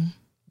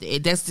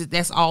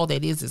 That's all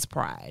that is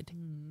pride.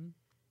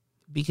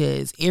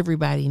 Because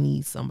everybody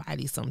needs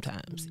somebody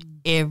sometimes.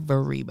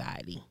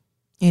 Everybody.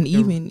 and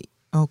even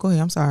go ahead.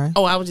 I'm sorry.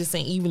 Oh, I was just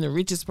saying, even the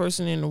richest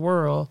person in the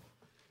world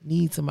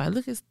needs somebody.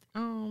 Look at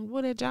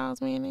what that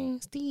Jaws man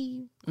name,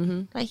 Steve.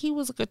 Like he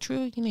was like a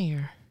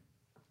trillionaire,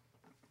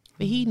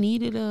 but he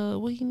needed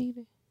what he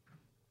needed.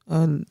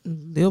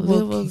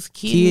 Liver, kidney,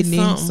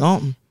 kidney,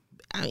 something.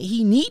 I mean,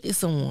 he needed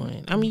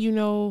someone. I mean,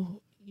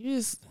 you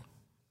just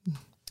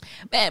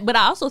But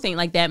I also think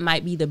like that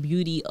might be the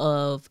beauty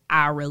of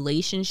our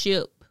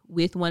relationship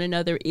with one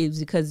another, is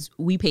because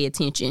we pay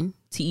attention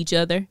to each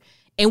other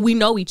and we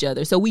know each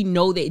other. So we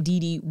know that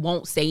Didi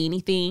won't say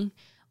anything,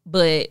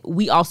 but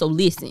we also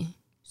listen.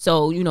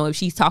 So, if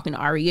she's talking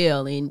to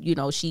Ariel and,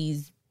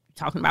 she's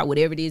talking about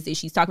whatever it is that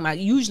she's talking about,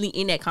 usually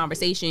in that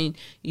conversation,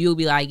 you'll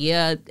be like,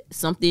 yeah,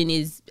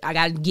 I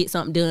got to get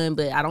something done,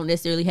 but I don't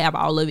necessarily have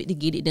all of it to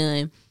get it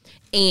done.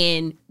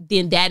 And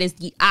then that is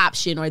the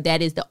option, or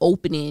that is the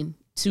opening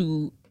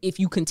to, if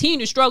you continue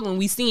to struggle and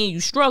we seeing you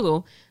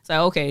struggle, it's like,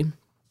 okay,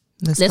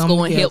 let's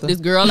go and help this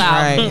girl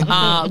out.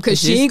 Right.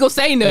 Because she ain't going to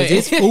say nothing.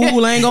 This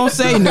fool ain't gonna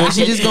say nothing.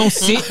 She just gonna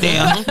sit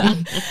there.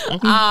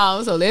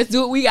 So let's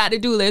do what we got to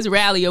do. Let's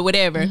rally or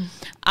whatever.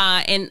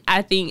 And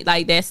I think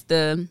like that's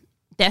the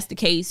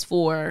case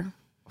for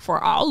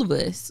all of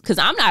us, because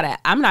I'm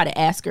not an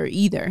asker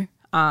either,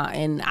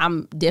 and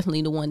I'm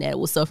definitely the one that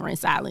will suffer in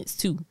silence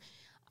too,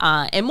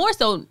 and more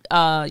so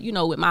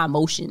with my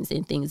emotions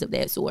and things of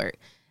that sort.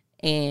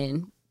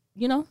 And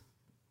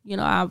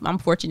I'm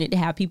fortunate to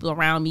have people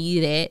around me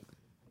that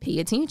pay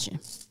attention.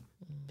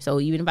 So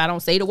even if I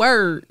don't say the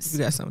words, You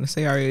got something to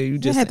say, Aria? You I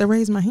just had to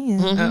raise my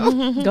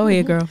hand. go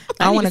ahead, girl.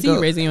 I wanna want to see you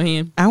go- raising your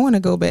hand. I want to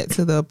go back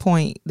to the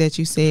point that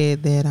you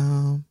said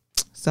that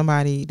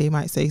somebody, they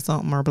might say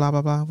something or blah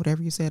blah blah,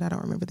 whatever you said. I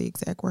don't remember the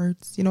exact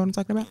words. You know what I'm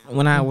talking about?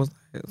 when I was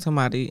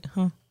somebody,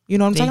 You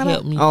know what I'm they talking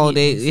helped about? me. Oh, get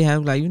they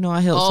this.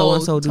 I helped so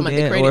and so do talking about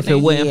the that, credit or if it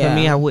thing. wasn't for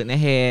me, Yeah. I wouldn't have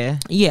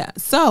had. Yeah.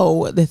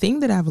 So the thing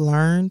that I've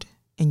learned,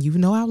 and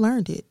I've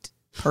learned it,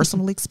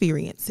 personal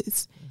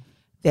experiences,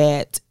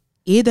 that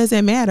it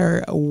doesn't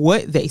matter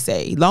what they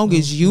say. Long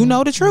as you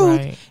know the truth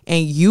Right.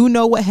 and you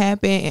know what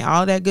happened and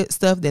all that good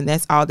stuff, then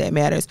that's all that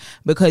matters.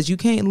 Because you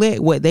can't let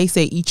what they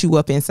say eat you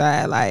up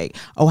inside. Like,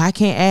 oh, I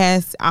can't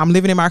ask, I'm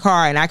living in my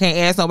car and I can't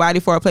ask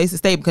nobody for a place to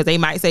stay because they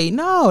might say,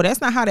 no,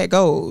 that's not how that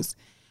goes.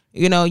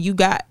 You know, you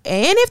got,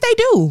 and if they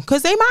do,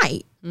 because they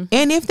might.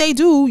 And if they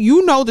do,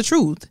 you know the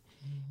truth.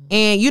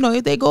 And, you know,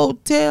 if they go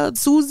tell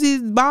Susie,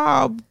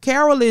 Bob,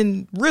 Carol,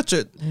 and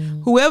Richard,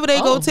 whoever they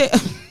go tell,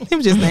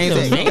 them just names.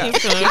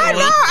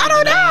 I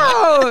don't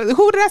know.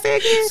 Who did I say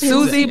again?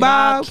 Susie,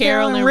 Bob,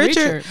 Carol, and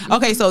Richard.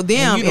 Okay, so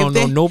them. You don't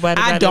know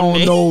nobody I by don't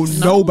them know names.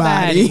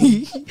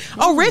 nobody.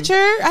 Oh, Richard.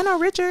 I know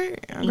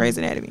Richard on Grey's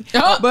Anatomy.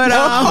 But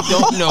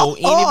Don't know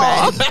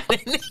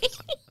anybody.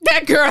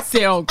 That girl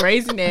said on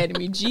Grey's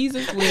Anatomy,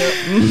 Jesus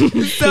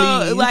will.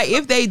 so like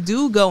if they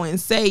do go and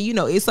say, you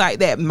know, it's like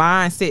that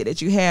mindset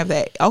that you have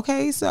that,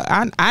 okay, so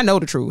I know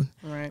the truth.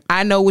 Right.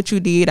 I know what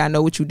you did. I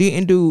know what you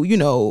didn't do. You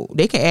know,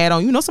 they can add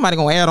on, you know, somebody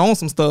gonna add on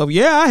some stuff.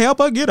 Yeah, I help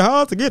her get the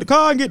house, to get the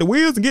car, and get the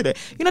wheels, and get it.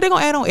 You know, they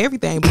gonna add on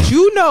everything. But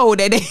you know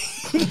that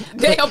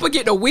They help her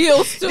get the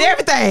wheels too.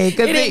 everything.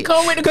 Cause It ain't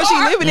come with the Cause she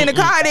car? living in the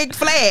car, they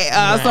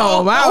flat.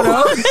 So I don't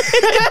know.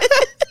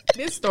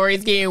 This story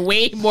is getting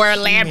way more Made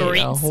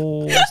elaborate. a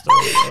whole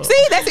story up.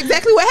 See, that's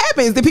exactly what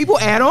happens. The people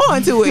add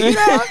on to it, you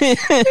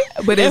know.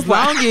 But as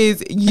long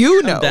as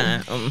you know,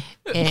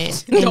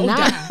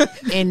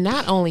 And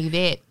not only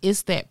that,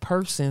 it's that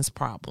person's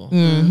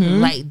problem.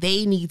 Like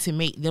they need to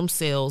make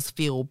themselves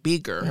feel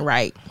bigger,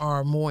 right?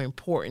 or more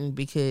important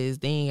because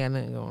they ain't got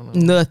nothing going on.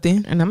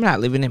 Nothing. And I'm not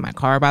living in my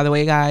car, by the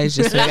way, guys.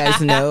 Just so you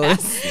guys know,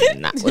 that's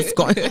not what's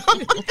going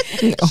on.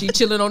 She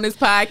chilling on this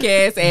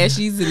podcast as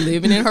she's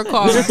living in her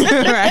car.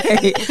 Right.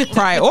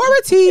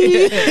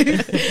 Priority.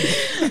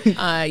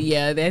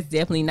 Yeah, that's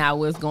definitely not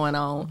what's going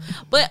on.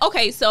 But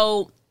okay,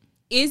 so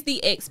is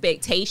the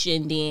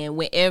expectation then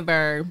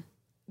whenever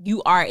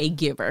you are a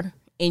giver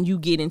and you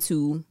get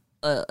into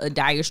a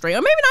dire strain,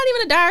 or maybe not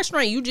even a dire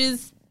strain, you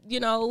just, you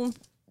know,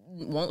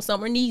 want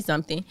something or need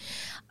something,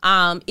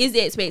 is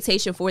the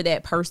expectation for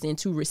that person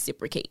to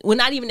reciprocate? Well,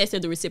 not even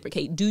necessarily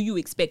reciprocate. Do you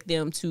expect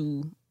them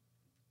to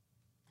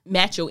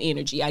match your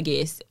energy, I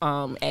guess,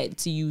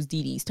 to use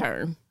Dee Dee's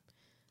term?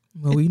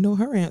 Well, we know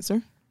her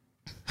answer.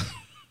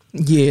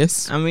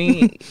 Yes. I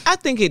mean, I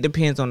think it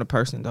depends on the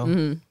person,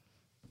 though.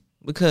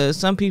 Because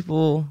some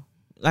people,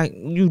 like,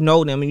 you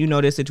know them and you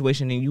know their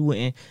situation and you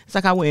wouldn't. It's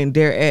like I wouldn't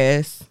dare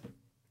ask,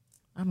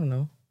 I don't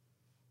know.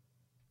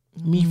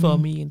 Me for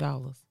 $1 million.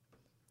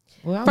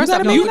 Well, First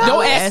off, you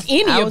don't ask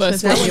any of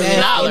us for $1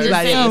 million.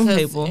 Anybody at this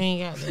table.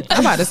 Ain't got that. I'm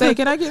about to say,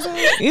 can I get some?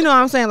 You know what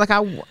I'm saying? Like,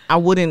 I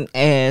wouldn't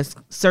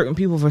ask certain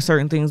people for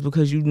certain things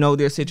because you know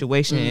their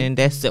situation and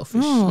that's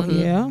selfish. Oh,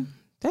 yeah.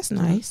 That's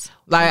nice.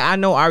 Like, I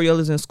know Ariel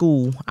is in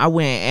school. I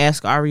wouldn't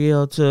ask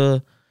Ariel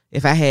to,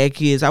 if I had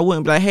kids, I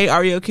wouldn't be like, hey,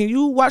 Ariel, can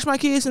you watch my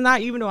kids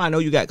tonight? Even though I know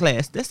you got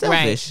class. That's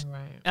selfish. Right.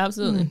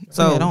 Absolutely.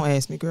 So don't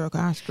ask me, girl,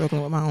 because I'm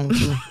struggling with my own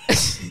too.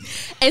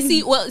 And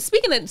see, well,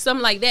 speaking of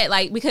something like that,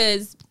 like,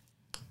 because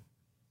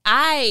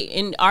I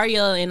and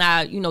Ariel and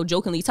I, you know,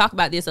 jokingly talk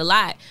about this a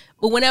lot.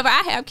 But whenever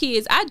I have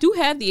kids, I do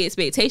have the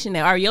expectation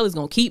that Ariel is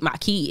going to keep my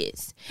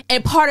kids.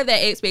 And part of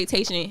that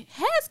expectation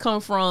has come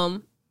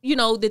from, you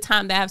know, the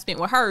time that I've spent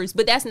with hers.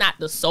 But that's not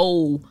the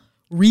sole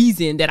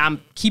reason that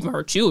I'm keeping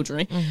her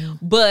children.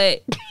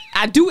 But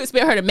I do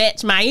expect her to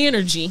match my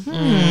energy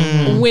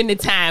when the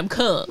time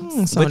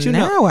comes. So But you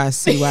now know- I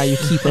see why you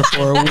keep her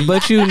for a week.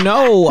 But you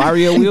know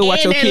Ariel will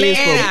watch your And kids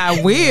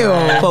I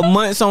will. for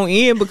months on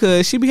end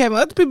because she be having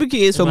other people's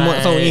kids for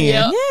months on Right. end.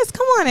 Yep. Yes,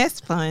 come on, that's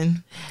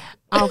fun.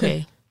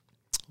 Okay.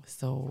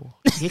 So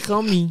here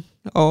come me.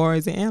 Or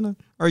is it Anna?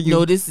 Or you?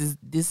 No, this is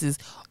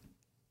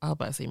I was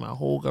about to say my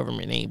whole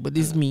government name, but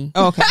this is me.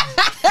 Okay.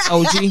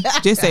 OG.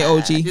 Just say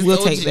OG. It's We'll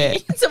OG. take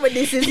that. So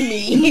this is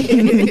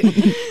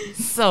me.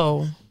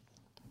 So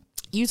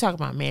you talk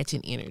about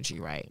matching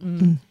energy, right?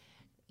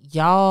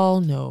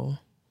 Y'all know,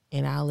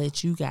 and I'll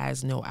let you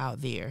guys know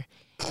out there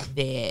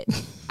that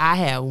I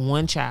have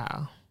one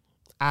child.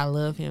 I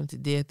love him to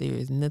death. There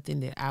is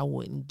nothing that I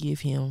wouldn't give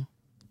him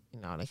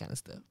and all that kind of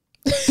stuff.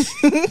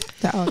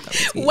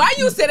 Why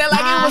you said it like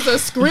it was a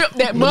script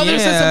that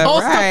mothers Yeah, are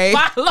supposed right.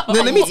 to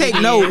follow? Let me take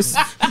notes.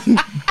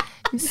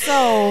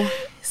 So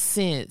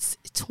since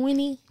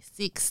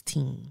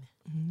 2016,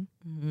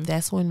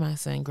 that's when my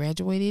son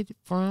graduated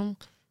from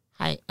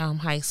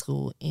high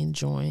school and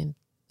joined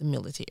the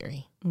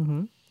military.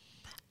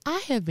 I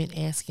have been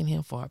asking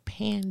him for a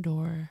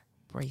Pandora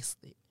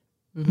bracelet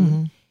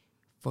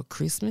for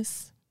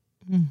Christmas,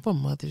 for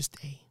Mother's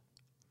Day,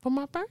 for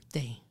my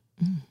birthday.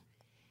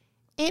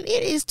 And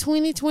it is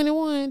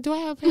 2021. Do I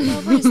have a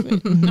Pandora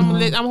bracelet?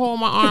 I'm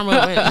holding my arm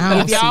up.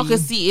 If y'all could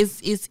see,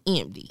 it's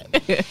empty.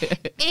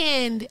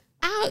 And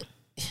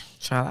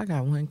Child, I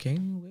got one. Can't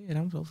even wear it.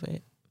 I'm so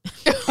fat.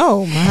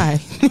 Oh my.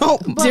 Oh,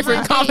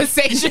 Different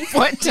conversation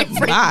for a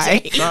different my.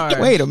 day. Sorry.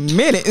 Wait a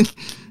minute.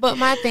 But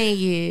my thing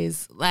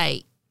is,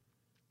 like,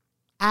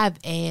 I've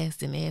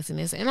asked and asked and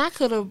asked, and I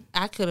could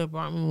have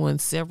brought me one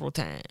several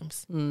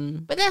times.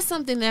 But that's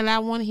something that I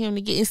want him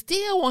to get and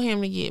still want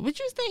him to get. But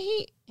you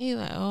think he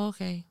like, oh,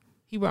 okay.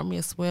 He brought me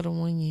a sweater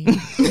one year.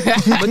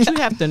 But you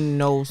have to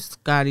know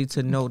Scotty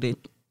to know that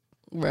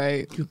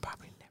Right. you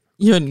probably never.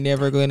 You're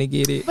never gonna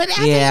get it. But I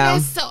think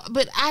that's so.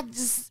 But I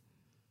just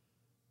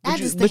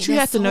But you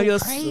have to know your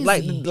crazy.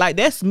 like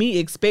that's me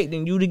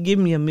expecting you to give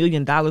me $1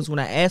 million when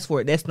I ask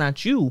for it. That's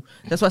not you.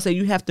 That's why I say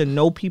you have to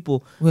know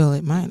people. Well,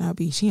 it might not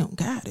be. She don't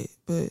got it,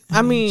 but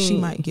I mean, she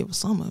might give us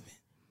some of it.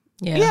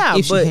 Yeah.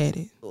 if but she had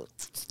it.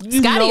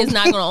 Scotty is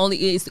not gonna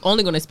is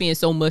only gonna spend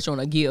so much on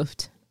a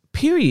gift.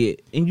 period,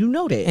 and you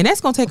know that. And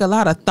that's gonna take a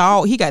lot of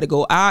thought. He got to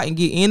go out and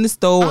get in the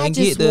store I and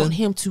just get want the.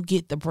 him to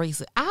get the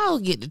bracelet. I'll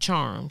get the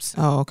charms.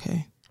 Oh,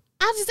 okay.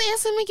 I just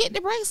asked him to get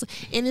the bracelet,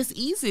 and it's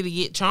easy to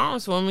get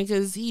charms for me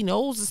because he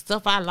knows the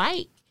stuff I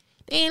like.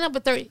 They ain't up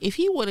at 30. If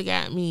he would have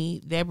got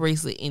me that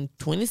bracelet in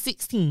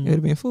 2016, It would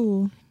have been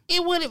full.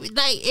 it would have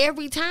like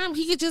every time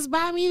he could just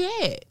buy me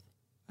that.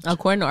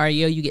 According to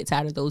Ariel, you get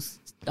tired of those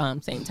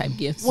same type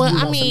gifts. Well, You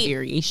I want some mean,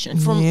 variation.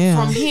 From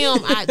Yeah.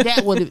 him,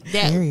 that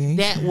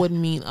Variation. would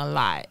mean a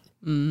lot.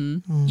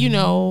 Mm-hmm. You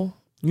know,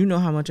 You know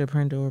how much a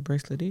Pandora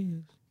bracelet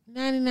is.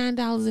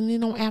 $99 and then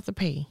don't have to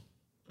pay.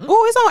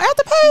 Oh, it's on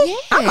Afterpay.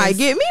 Yes. I might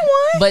get me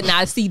one. But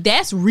now, see,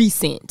 that's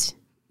recent.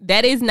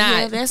 That is not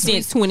Yeah, that's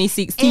since recent.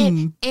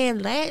 2016.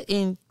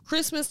 And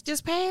Christmas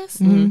just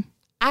passed. Mm-hmm.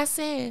 I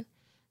said,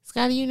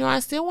 Scotty, you know I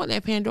still want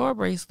that Pandora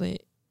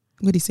bracelet.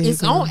 What he say?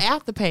 It's on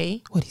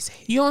Afterpay. What he say?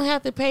 You don't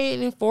have to pay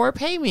it in 4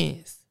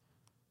 payments.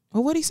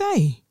 Oh, what he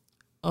say?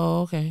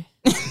 Oh, okay.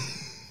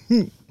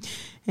 And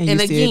And you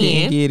still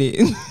again- didn't get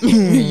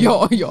it.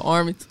 your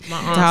arm is My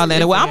arms Call are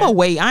that. Well, I'm different. gonna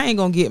wait. I ain't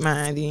gonna get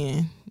mine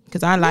then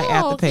because I like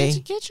No,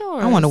 Afterpay. Get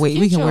yours. I want to wait.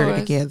 We Get can wear it yours.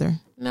 together.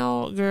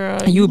 No,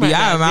 girl. You be. might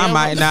I not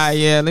might never- not.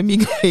 Yeah. Let me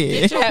go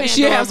ahead. Get your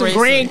she'll have some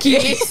Pandora bracelet.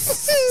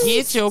 grandkids.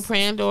 Get your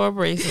Pandora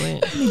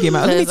bracelet. Let me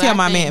tell Because I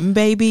my think- man,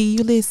 baby,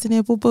 you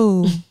listening, boo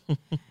boo.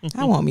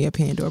 I want me a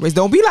Pandora bracelet.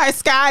 Don't be like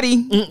Scotty.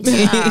 And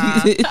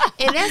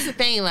that's the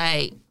thing,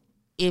 like,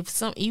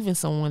 if even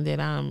someone that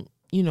I'm,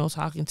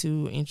 talking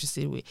to,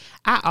 interested with,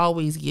 I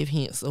always give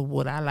hints of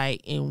what I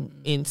like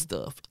and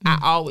stuff.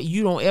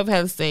 You don't ever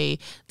have to say,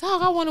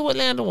 dog, I wonder what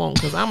Landa want,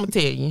 because I'm gonna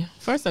tell you.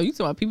 First off, you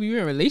talking about people you're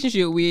in a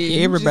relationship with.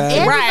 Everybody.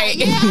 Right.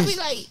 Yeah, I'll be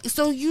like,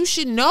 so you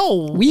should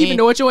know. We even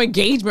know what your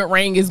engagement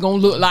ring is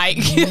going to look like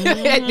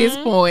at this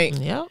point.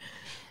 Yep.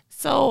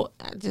 So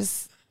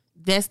that's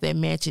that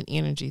matching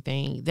energy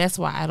thing. That's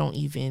why I don't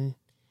even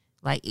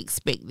like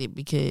expect it,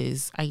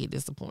 because I get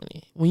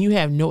disappointed. When you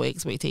have no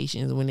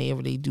expectations,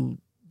 whenever they do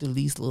the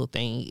least little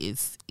thing,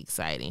 it's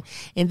exciting.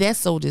 And that's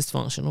so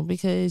dysfunctional,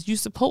 because you're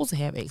supposed to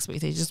have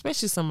expectations,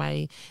 especially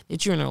somebody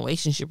that you're in a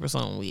relationship or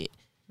something with.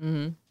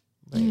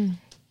 But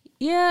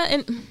Yeah,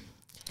 and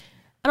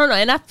I don't know.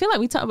 And I feel like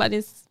we talked about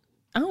this.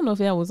 I don't know if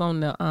that was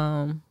on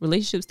the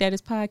relationship status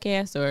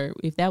podcast or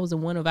if that was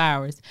in one of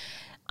ours.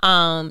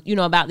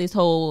 About this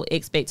whole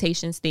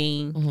expectations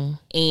thing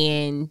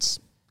and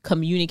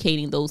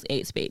communicating those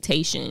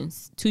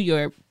expectations to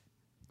your,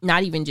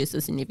 not even just a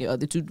significant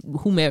other, to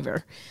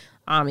whomever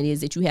it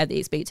is that you have the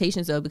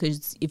expectations of.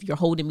 Because if you're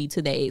holding me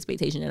to that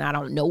expectation and I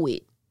don't know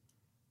it,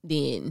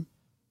 then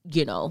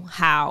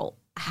how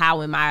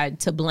am I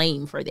to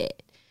blame for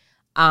that?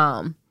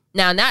 Now,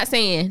 not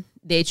saying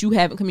that you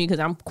haven't communicated,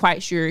 because I'm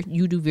quite sure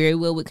you do very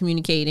well with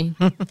communicating,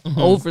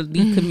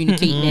 overly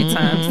communicating at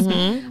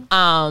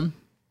times.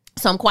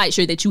 So I'm quite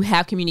sure that you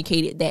have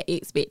communicated that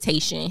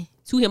expectation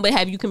to him. But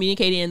have you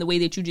communicated in the way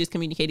that you just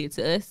communicated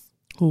to us?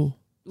 who?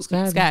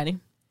 Scotty.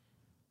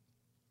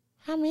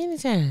 How many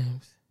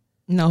times?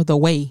 No, the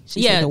way.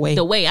 She said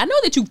the way. I know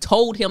that you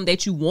told him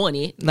that you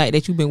wanted. Like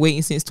that you've been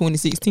waiting since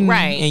 2016.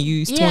 Right. And you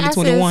Yeah,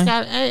 2021.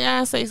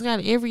 I say,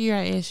 Scott, every year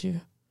I ask you.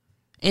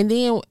 And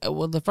then,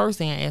 the first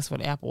thing I asked for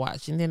the Apple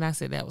Watch, and then I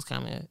said that was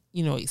kind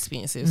of,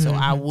 expensive, so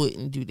I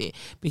wouldn't do that.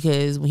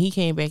 Because when he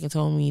came back and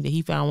told me that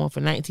he found one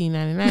for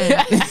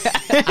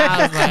 $19.99, I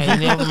was like,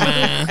 never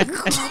mind.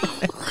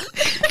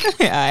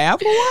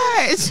 Apple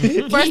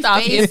Watch. First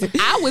off, if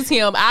I was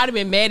him, I'd have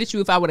been mad at you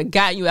if I would have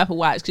gotten you Apple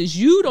Watch, because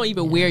you don't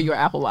even wear your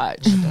Apple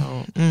Watch.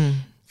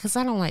 Because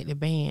I don't like the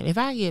band. If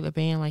I get a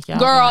band like y'all,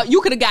 Girl,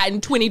 you could have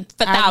gotten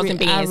 20,000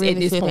 bands at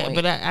this feel point. that,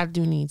 but I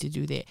do need to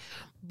do that.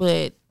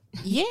 But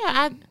yeah,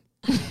 I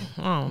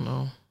don't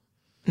know.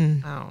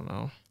 I don't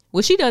know.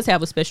 Well, she does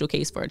have a special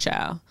case for a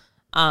child.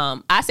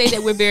 I say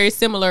that we're very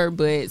similar,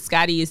 but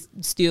Scotty is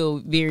still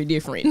very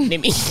different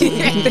than me.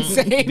 At the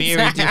same Very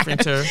time.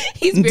 differenter.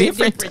 He's very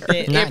Differenter. different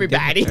than Not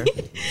everybody.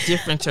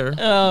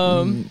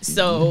 Differenter.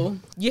 So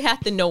you have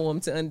to know him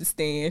to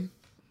understand.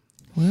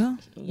 Well,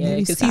 Yeah,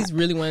 maybe because stop. he's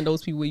really one of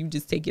those people where you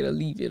just take it or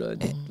leave it or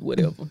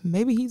whatever.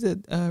 Maybe he's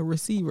a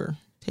receiver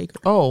taker.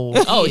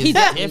 Oh, he he's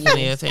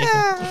definitely definitely a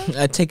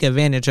taker. Take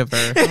advantage of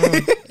her.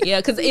 Yeah,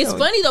 because it's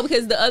funny though,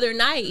 because the other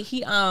night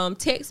he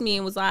texted me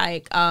and was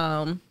like,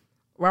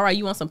 Rara,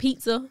 you want some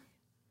pizza?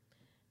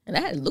 And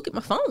I had to look at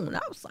my phone. I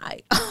was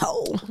like,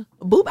 oh,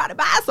 Boo about to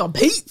buy some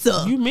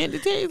pizza. You meant to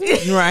tell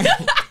me? Right.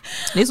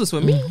 This was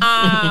for me.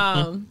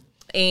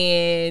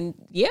 And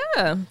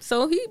yeah,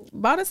 so he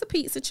bought us a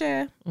pizza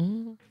chair.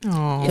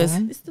 Aw.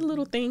 It's the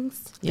little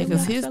things. Yeah, that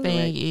because we his celebrate.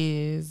 thing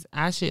is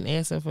I shouldn't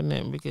ask him for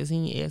nothing because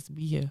he ain't asked to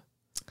be here.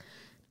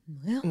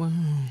 Well,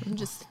 I'm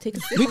just take a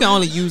sip. We can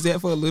only use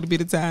that for a little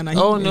bit of time.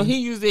 Now, Oh no, he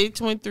used it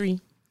 23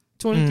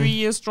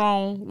 years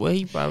strong. Well,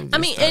 he probably. I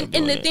mean, and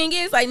the thing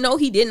is, like, no,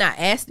 he did not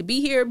ask to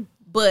be here,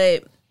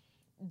 but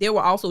there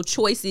were also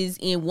choices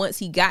in once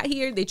he got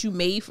here that you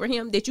made for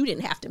him that you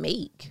didn't have to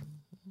make.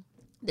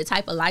 The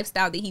type of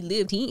lifestyle that he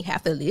lived, he didn't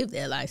have to live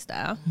that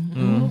lifestyle.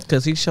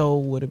 Because he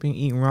sure would have been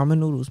eating ramen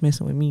noodles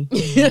messing with me.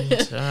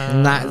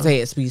 Not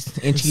Zaxby's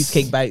and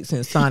cheesecake bites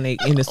and Sonic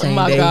in the same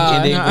my day. God.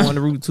 And then going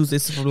to Route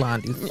 260 for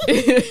Blondie's.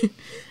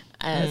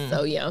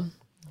 So yeah.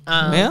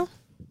 Well,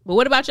 But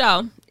what about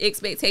y'all?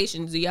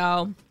 Expectations? Do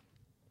y'all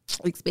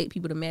expect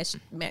people to match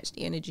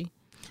the energy?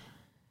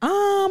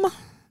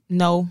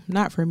 no,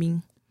 not for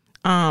me.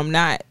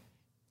 Not.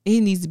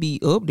 It needs to be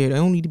up there. It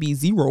don't need to be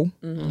 0,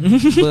 but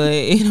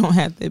it don't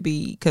have to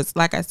be, because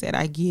like I said,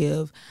 I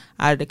give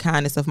out of the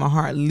kindness of my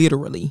heart,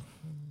 literally.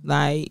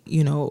 Like,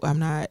 you know, I'm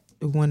not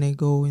the one that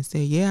go and say,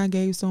 yeah, I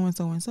gave so and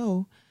so and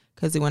so,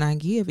 because when I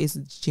give, it's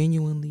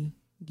genuinely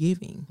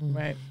giving.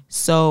 Right.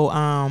 So,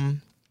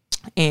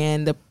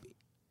 and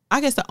I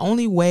guess the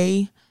only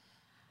way,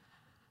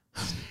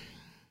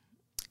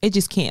 it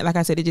just can't, like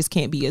I said, it just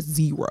can't be a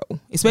 0,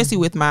 especially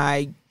with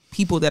my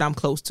people that I'm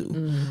close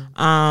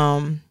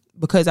to.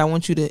 Because I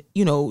want you to,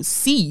 you know,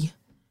 see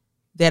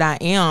that I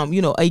am,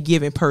 you know, a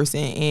giving person,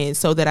 and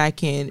so that I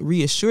can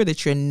reassure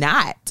that you're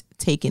not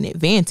taking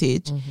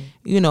advantage.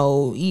 You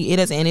know, it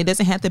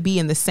doesn't have to be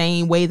in the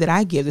same way that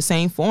I give, the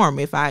same form.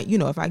 If I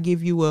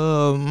give you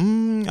a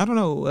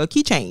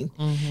keychain,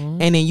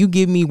 and then you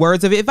give me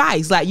words of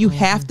advice, like you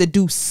have to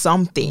do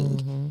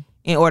something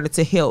in order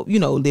to help, you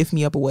know, lift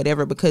me up or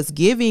whatever, because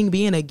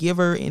being a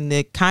giver and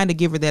the kind of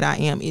giver that I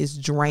am is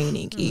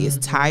draining. It is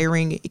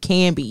tiring. It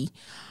can be.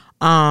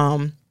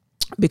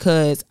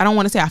 Because I don't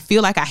want to say I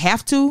feel like I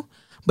have to,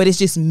 but it's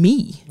just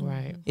me.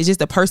 Right. It's just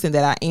the person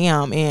that I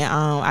am. And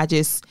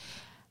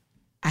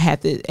I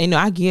have to, you know,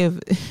 I give,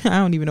 I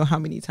don't even know how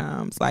many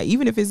times, like,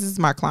 even if it's just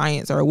my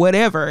clients or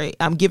whatever,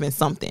 I'm giving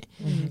something.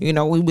 You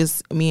know,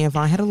 me and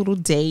Vaughn had a little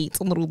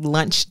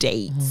lunch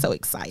date. So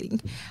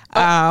exciting.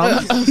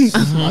 Oh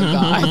my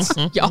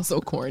God. Y'all so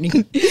corny.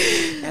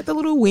 At the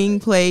little wing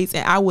place.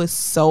 And I was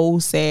so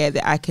sad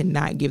that I could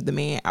not give the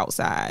man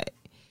outside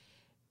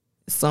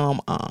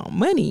some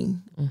money,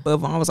 but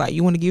Vaughn was like,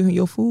 you want to give him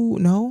your food?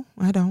 No,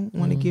 I don't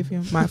want to give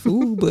him my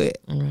food, but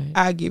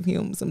I give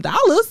him some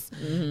dollars,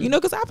 you know,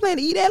 because I plan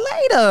to eat that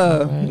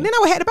later, and then I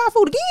would have to buy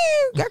food again.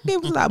 I gave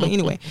him some dollars. But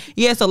anyway,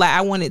 yeah, so like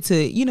I wanted to,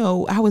 you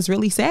know, I was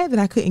really sad that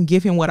I couldn't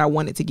give him what I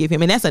wanted to give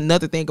him, and that's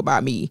another thing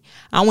about me.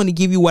 I want to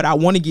give you what I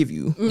want to give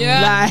you.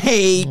 Like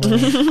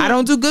I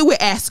don't do good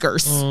with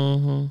askers.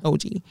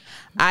 OG,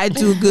 I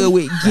do good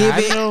with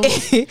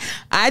giving.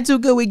 I do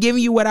good with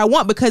giving you what I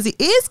want, because it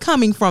is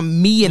coming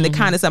from me and the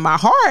kindness of my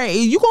heart.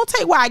 You gonna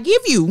take what I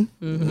give you?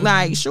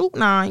 Like, shoot,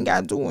 nah, I ain't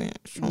gotta do it.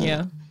 Shoot.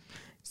 Yeah.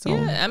 So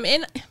Yeah. I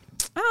mean,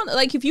 I don't know.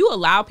 Like, if you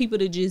allow people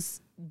to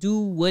just do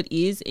what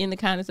is in the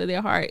kindness of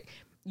their heart,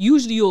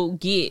 usually you'll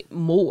get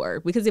more.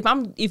 Because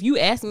if you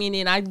ask me and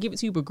then I give it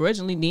to you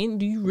begrudgingly, then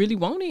do you really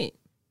want it?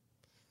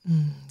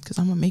 because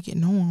I'm gonna make it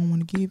known I don't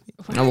want to give it.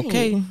 Right.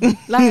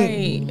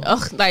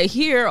 Okay. Like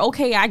here,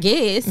 okay, I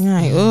guess.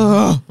 Like,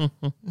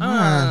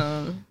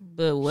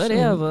 But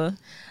whatever.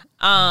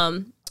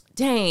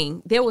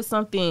 Dang, there was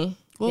something.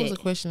 What was the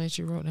question that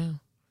you wrote down?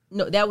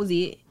 No, that was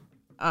it.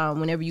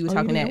 Whenever you were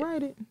talking that,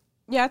 write it.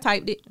 yeah, I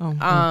typed it.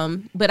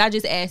 Oh, But I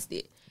just asked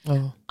it.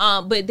 Oh,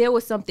 But there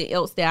was something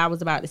else that I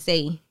was about to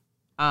say.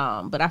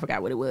 But I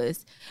forgot what it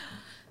was.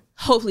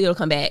 Hopefully it'll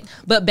come back.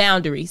 But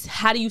boundaries.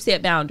 How do you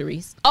set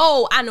boundaries?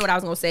 Oh, I know what I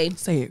was gonna say.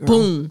 Say it, girl.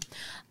 Boom.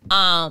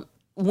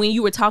 When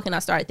you were talking, I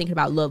started thinking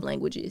about love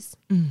languages.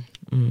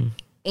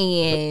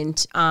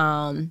 And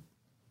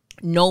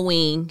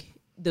knowing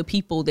the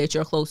people that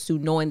you're close to,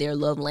 knowing their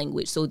love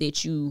language so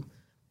that you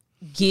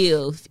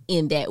give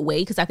in that way.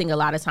 Because I think a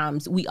lot of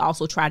times we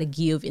also try to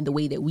give in the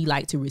way that we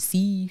like to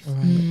receive.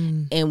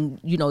 And,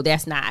 you know,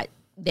 that's not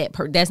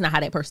that's not how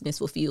that person is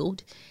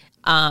fulfilled.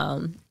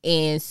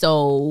 And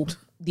so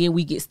then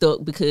we get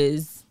stuck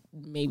because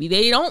maybe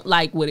they don't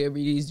like whatever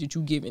it is that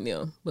you're giving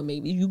them, but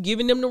maybe you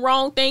giving them the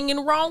wrong thing in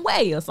the wrong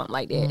way or something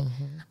like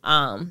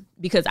that.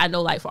 Because I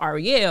know, like for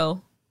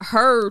Ariel,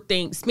 her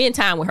thing, spend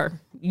time with her.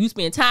 You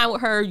spend time with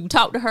her, you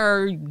talk to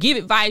her, you give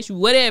advice, you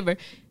whatever.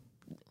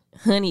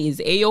 Honey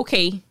is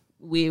A-okay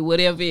with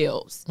whatever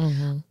else.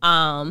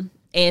 And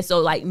so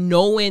like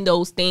knowing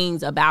those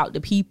things about the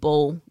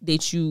people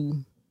that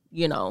you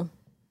know,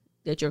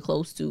 that you're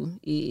close to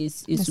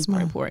is super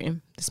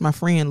important. It's my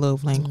friend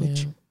love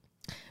language.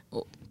 I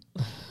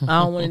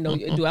don't want to know.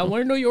 Do I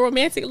want to know your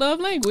romantic love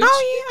language?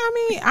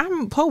 Oh yeah, I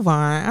mean, I'm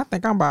Povine. I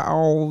think I'm about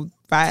all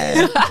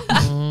 5.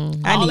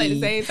 All at the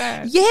same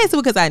time. Yes,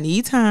 because I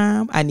need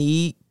time. I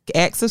need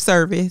acts of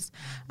service.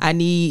 I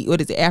need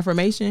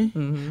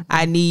affirmation.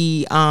 I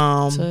need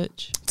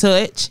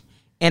touch,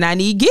 and I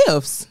need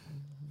gifts.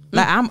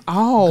 Like I'm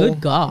all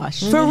Good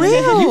gosh. for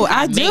real.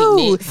 I do,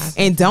 maintenance.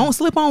 and don't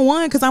slip on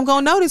one because I'm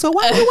gonna notice. So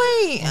why you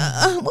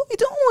ain't? What we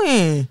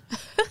doing?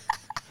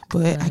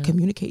 But I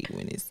communicate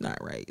when it's not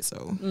right.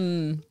 So,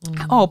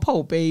 oh,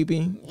 Pope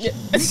baby,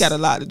 he got a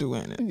lot to do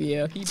in it.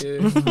 Yeah, he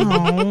did.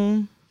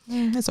 Oh,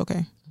 that's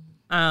okay.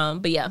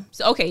 But yeah.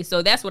 So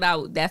that's what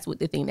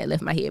the thing that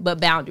left my head. But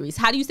boundaries.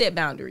 How do you set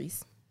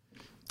boundaries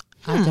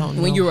I don't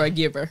know. when you're a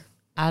giver?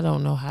 I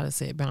don't know how to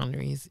set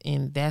boundaries,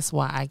 and that's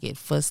why I get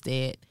fussed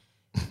at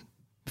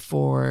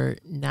for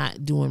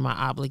not doing my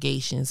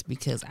obligations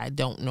because I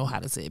don't know how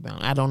to set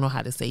boundaries. I don't know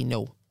how to say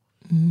no.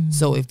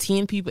 So if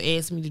 10 people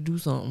ask me to do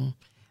something,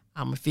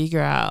 I'm gonna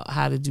figure out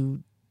how to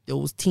do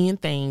those 10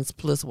 things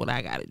plus what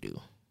I gotta do.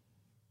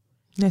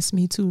 That's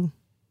me too.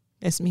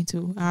 That's me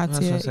too. I That's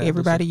what I tell said.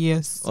 everybody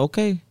yes.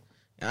 Okay.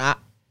 I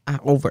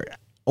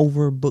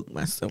overbook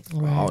myself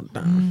all the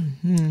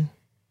time.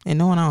 And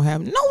knowing I don't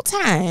have no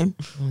time.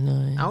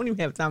 None. I don't even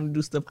have time to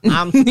do stuff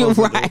I'm supposed to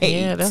do. Right.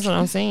 Yeah, that's what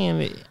I'm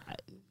saying.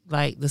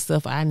 Like the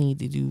stuff I need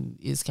to do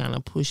is kind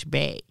of pushed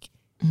back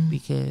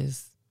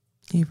because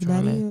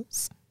Everybody Tryna-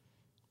 else.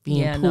 being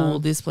Yeah, pulled no.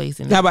 this place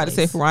and I'm that about to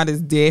say place.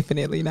 Ferranda's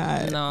definitely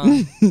not.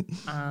 No.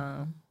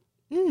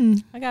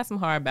 I got some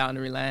hard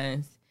boundary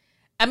lines.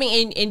 I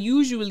mean, and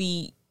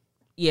usually,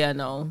 yeah,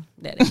 no,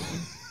 that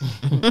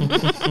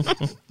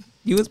ain't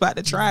You was about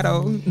to try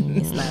though.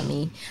 it's not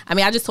me. I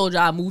mean, I just told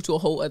y'all I moved to a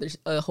whole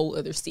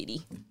other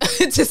city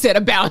to set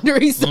a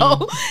boundary.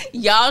 So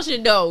y'all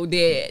should know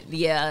that.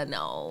 Yeah,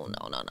 no.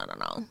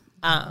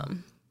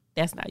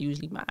 That's not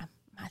usually my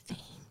thing.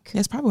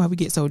 That's probably why we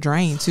get so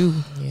drained too.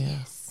 Yeah.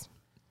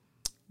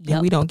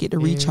 And we don't get to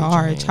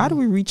recharge. How do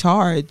we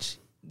recharge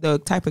the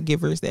type of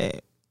givers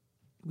that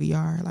we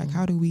are? Like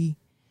how do we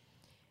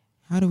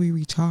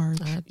recharge?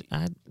 I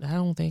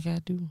don't think I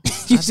do.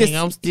 You I think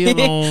I'm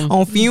still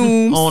on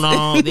fumes.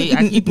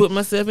 I keep putting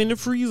myself in the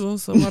freezer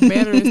so my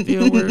battery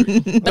still works.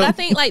 But I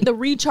think like the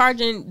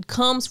recharging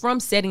comes from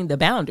setting the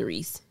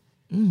boundaries.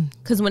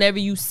 Because whenever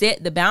you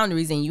set the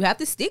boundaries and you have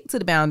to stick to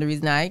the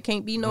boundaries now, it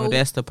can't be no. Well,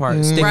 that's the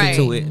part. Sticking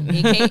to it.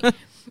 It can't.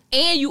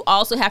 And you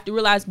also have to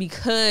realize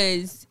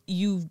because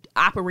you've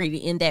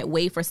operated in that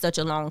way for such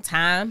a long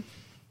time,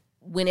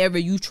 whenever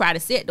you try to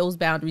set those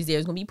boundaries,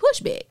 there's going to be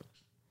pushback.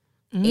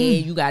 And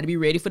you got to be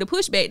ready for the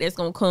pushback that's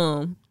going to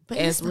come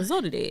as a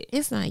result of that.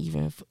 It's not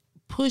even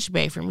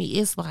pushback for me.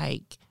 It's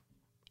like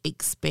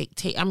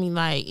I mean,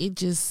 like it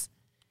just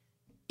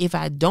if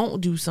I don't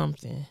do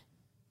something,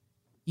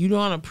 you know,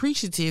 I'm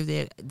appreciative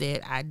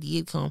that I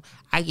did come.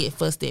 I get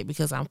fussed at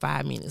because I'm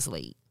 5 minutes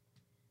late.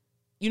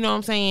 You know what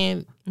I'm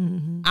saying?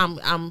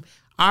 I'm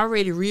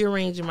already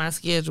rearranging my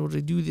schedule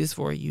to do this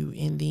for you,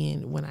 and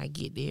then when I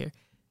get there,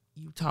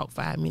 you talk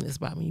 5 minutes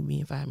about me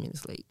being 5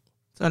 minutes late.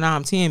 So now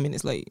I'm 10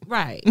 minutes late.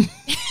 Right.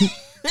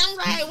 I'm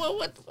like, well,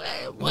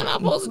 what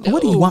I'm supposed to do?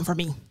 What do you want from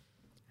me?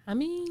 I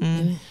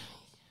mean,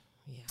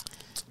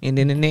 And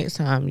then the next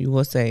time you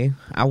will say,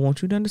 I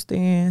want you to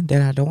understand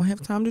that I don't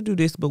have time to do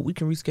this, but we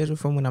can reschedule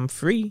from when I'm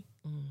free.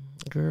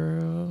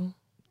 Girl.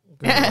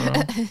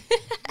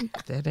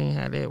 That ain't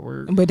how that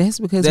works. But that's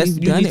because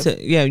we've done it.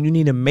 You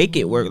need to make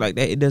it work like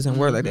that. It doesn't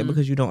work like that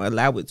because you don't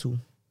allow it to.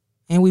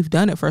 And we've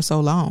done it for so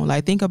long.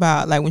 Like think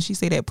about like when she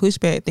say that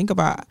pushback, think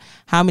about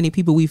how many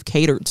people we've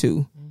catered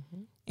to.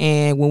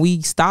 And when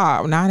we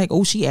stop, now like,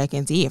 oh, she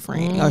acting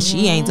different. Or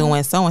she ain't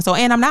doing so and so.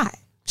 And I'm not.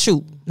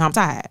 Shoot. No, I'm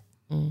tired.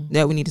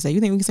 That we need to say. You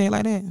think we can say it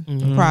like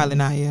that? Probably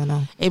not. Yeah,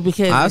 no. And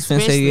because I was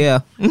gonna say especially yeah.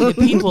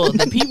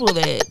 the people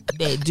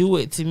that do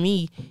it to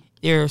me,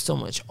 they're so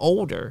much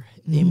older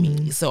than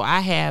me. So I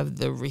have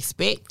the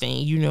respect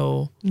thing, you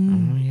know,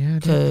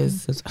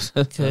 because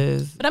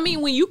but I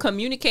mean, when you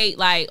communicate,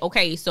 like,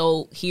 okay,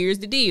 so here's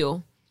the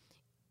deal.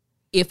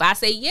 If I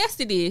say yes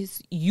to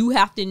this, you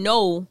have to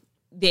know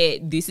that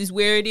this is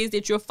where it is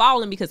that you're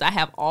falling because I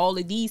have all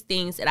of these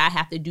things that I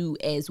have to do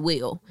as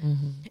well.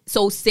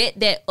 So set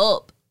that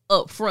up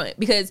front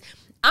because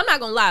I'm not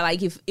gonna lie,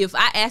 like if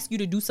I ask you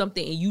to do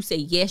something and you say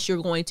yes,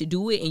 you're going to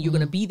do it and you're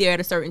gonna be there at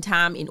a certain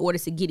time in order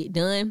to get it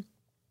done,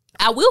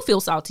 I will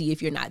feel salty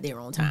if you're not there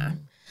on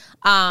time.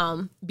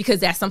 Because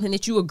that's something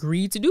that you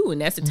agreed to do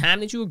and that's the time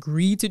that you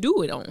agreed to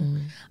do it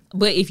on.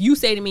 But if you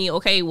say to me,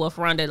 okay, well,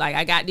 Ferranda, like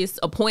I got this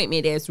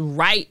appointment that's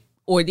right,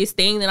 or this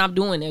thing that I'm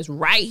doing that's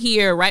right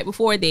here, right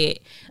before that,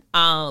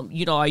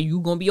 you know, are you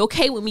gonna be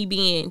okay with me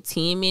being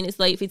 10 minutes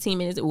late, 15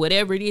 minutes,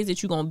 whatever it is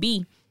that you're gonna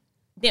be?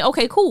 Then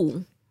okay,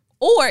 cool.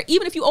 Or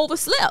even if you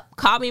overslept,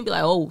 call me and be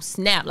like, oh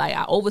snap, like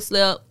I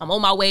overslept, I'm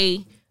on my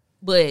way,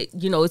 but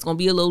you know, it's gonna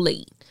be a little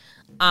late.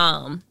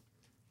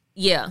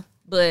 Yeah.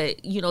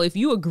 But you know, if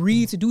you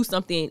agree to do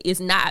something, it's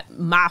not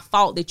my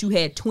fault that you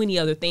had 20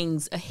 other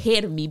things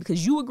ahead of me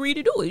because you agreed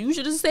to do it. You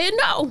should have said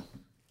no.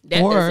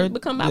 That doesn't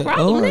become my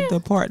problem. Or the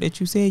part that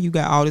you said you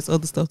got all this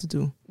other stuff to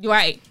do.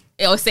 Right.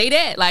 Or say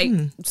that. Like,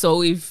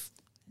 so if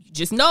you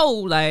just know,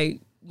 like,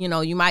 you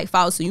know, you might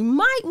fall, so you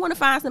might want to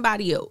find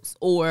somebody else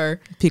or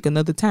Pick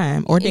another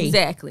time or day.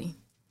 exactly.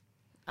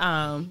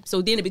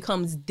 So then it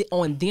becomes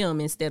on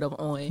them instead of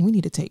on We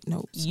need to take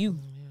notes. you.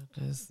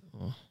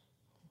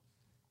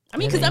 I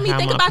mean, That because ain't how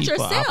think my about people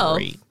yourself.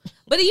 operate.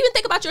 But even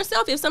think about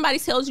yourself. If somebody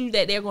tells you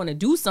that they're going to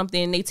do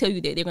something, they tell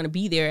you that they're going to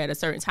be there at a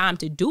certain time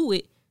to do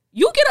it,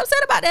 you get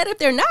upset about that if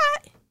they're not.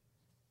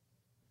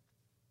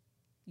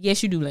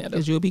 Yes, you do, Lando.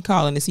 Because you'll be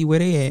calling to see where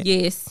they at.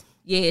 Yes.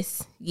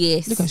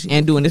 Look how she-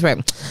 And doing this right.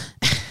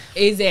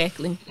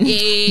 Exactly.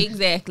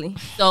 Exactly.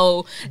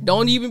 So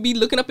don't even be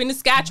looking up in the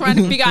sky trying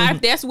to figure out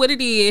if that's what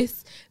it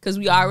is. Because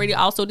we already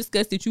also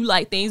discussed that you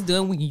like things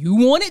done when you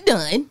want it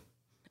done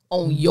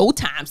on your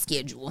time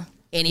schedule.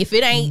 And if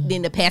it ain't,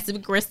 then the passive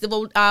aggressive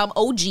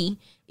OG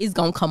is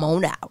going to come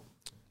on out.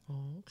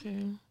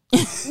 Okay.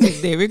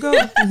 There we go.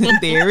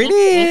 There it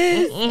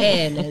is.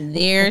 And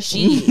there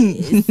she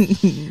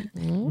is.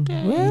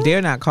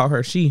 Dare not call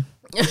her she.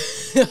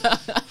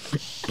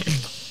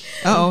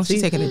 Oh,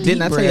 she's taking a deep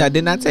Didn't I tell breath. y'all?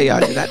 Didn't I tell y'all?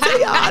 Did I tell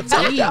y'all? I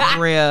told y'all.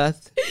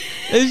 breath.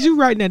 Is you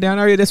writing that down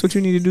already? That's what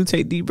you need to do.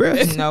 Take deep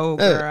breaths. No,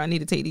 girl, I need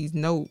to take these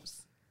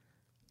notes.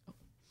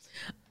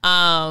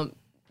 What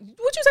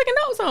you taking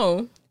notes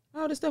on?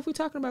 All the stuff we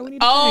talking about, we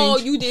need to Oh,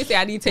 change. you did say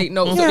I need to take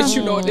notes so that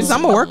you know what this is.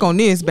 I'm gonna work on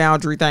this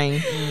boundary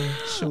thing.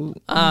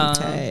 Shoot, I'm But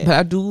tired.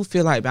 I do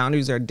feel like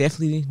boundaries are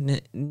definitely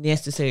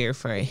necessary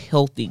for a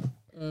healthy,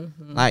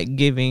 like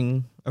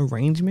giving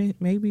arrangement.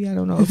 Maybe I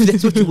don't know if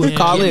that's what you would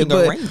call it, Giving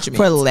but arrangement.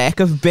 for lack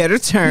of better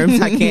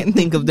terms, I can't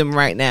think of them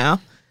right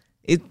now.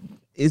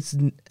 It's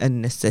a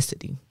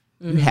necessity.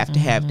 You have to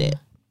have that.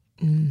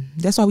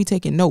 That's why we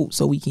taking notes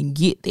so we can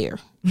get there.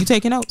 You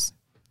taking notes?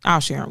 I'll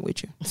share them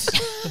with you.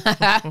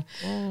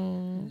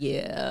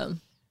 Yeah.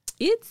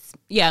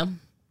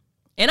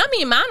 And I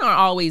mean, mine aren't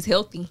always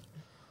healthy.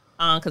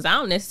 Because I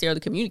don't necessarily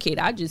communicate.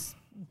 I just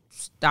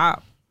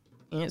stop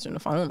answering the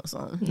phone or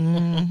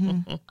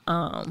something.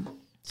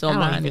 So I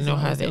mine don't even is know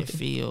how always that healthy.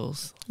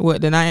 feels.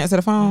 What? Did I answer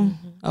the phone?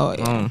 Oh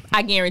yeah.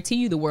 I guarantee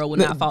you the world will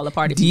not fall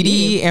apart if you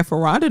Dee did. and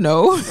Ferranda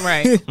know.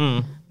 Right.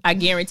 I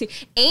guarantee.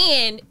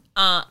 And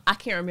I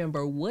can't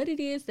remember what it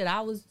is that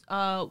I was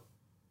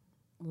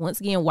once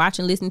again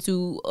watching, listening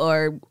to,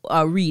 or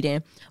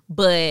reading.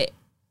 But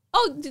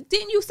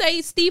didn't you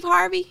say Steve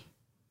Harvey?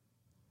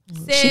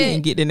 She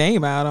didn't get the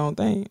name out. I don't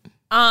think.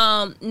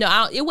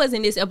 No, it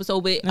wasn't this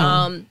episode,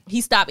 but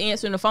he stopped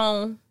answering the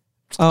phone.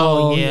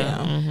 Oh yeah.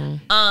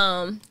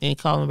 Mm-hmm. And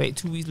call him back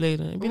 2 weeks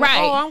later and be like,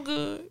 Right. oh, I'm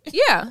good.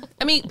 Yeah.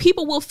 I mean,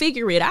 people will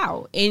figure it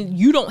out, and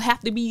you don't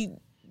have to be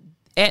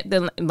at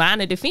the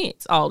line of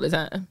defense all the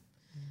time.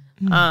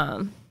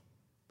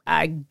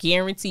 I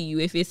guarantee you,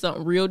 if it's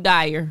something real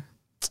dire,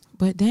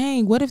 But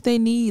dang, what if they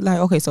need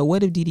okay? So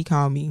what if Dee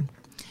called me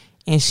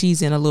and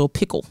she's in a little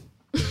pickle?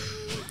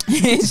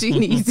 And she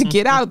needs to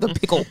get out of the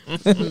pickle.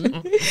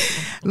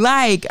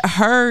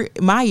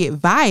 My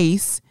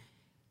advice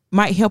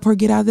might help her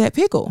get out of that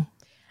pickle.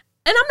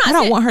 and I'm not I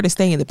don't saying, want her to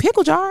stay in the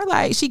pickle jar.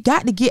 Like, she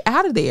got to get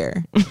out of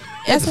there.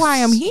 That's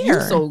why I'm here.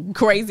 you're so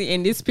crazy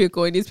in this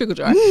pickle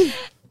jar.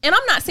 And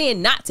I'm not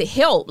saying not to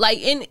help. Like,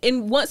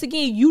 and once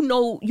again, you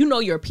know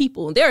your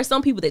people. There are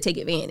some people that take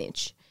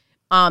advantage.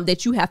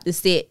 That you have to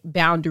set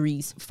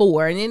boundaries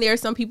for, and then there are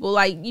some people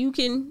like you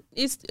can.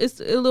 It's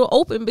a little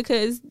open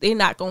because they're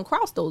not gonna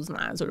cross those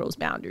lines or those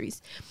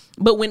boundaries.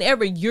 But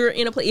whenever you're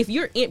in a place, if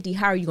you're empty,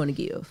 how are you gonna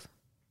give?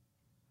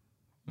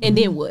 And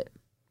then what?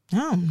 I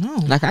don't know.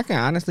 Like, I can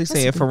honestly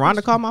say, if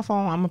Ferranda called my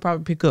phone, I'm gonna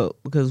probably pick up,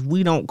 because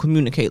we don't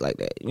communicate like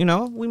that. You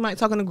know, we might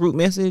talk in a group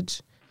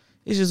message.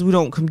 It's just we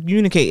don't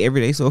communicate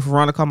every day. So if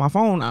Ferranda called my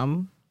phone,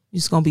 I'm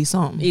It's gonna be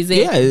something. Is it?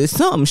 yeah, it's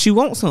something. She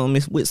wants something.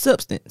 It's with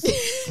substance.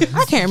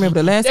 I can't remember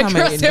the last That time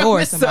girl I said ignored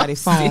with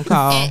somebody's phone substance.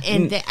 call.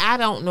 And I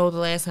don't know the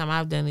last time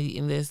I've done it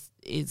unless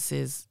it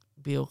says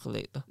bill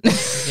collector.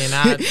 Then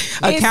I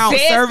Account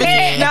says services.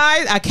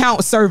 that. No,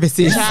 account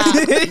services.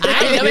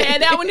 I ain't never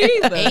had that one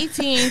either.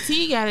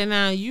 AT&T got it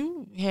now.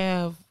 You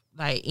have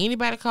like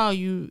anybody call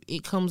you,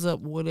 it comes up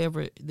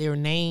whatever their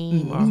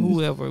name or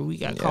whoever. We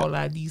got call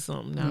ID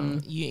something now.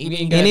 You ain't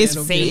ain't got And that it's,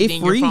 no saved it's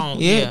in free. your phone.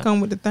 Yeah, it come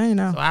with the thing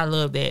now. So I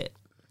love that.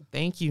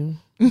 Thank you.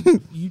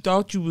 You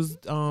thought you was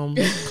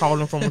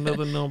calling from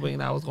another number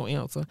and I was gonna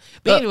answer.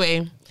 But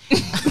anyway,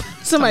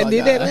 Somebody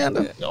did that,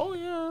 Lando. oh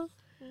yeah.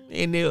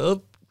 And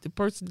the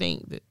person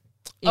ain't that.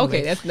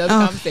 Okay, that's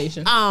another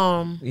conversation.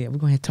 Yeah, we're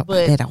gonna have to talk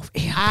But about that off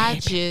air. I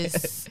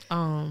just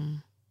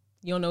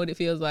You don't know what it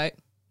feels like.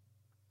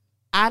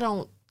 I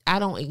don't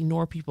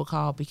ignore people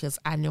call because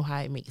I know how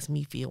it makes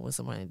me feel when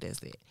somebody does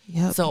that.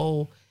 Yep.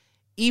 So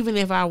even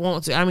if I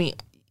want to, I mean,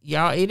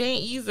 y'all, it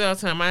ain't easy all the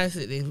time. I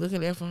sit there looking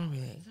at that phone and be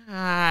like,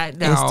 God,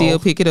 no. And still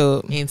pick it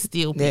up. And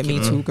still That pick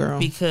me it too, up. girl.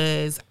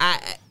 Because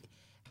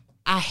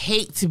I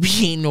hate to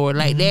be ignored.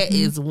 Like that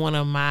is one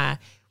of my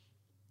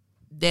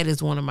pet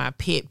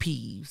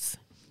peeves.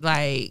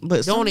 Like,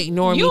 But don't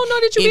ignore me. You don't know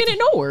that you're If- being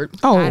ignored.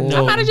 Oh, I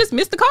know. I might have just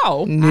missed the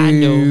call. I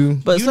know.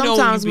 But You know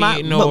sometimes you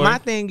being my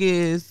ignored. thing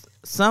is,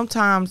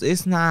 sometimes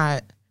it's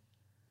not.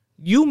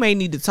 You may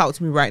need to talk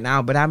to me right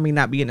now, but I may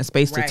not be in a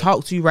space Right. to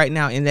talk to you right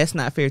now, and that's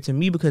not fair to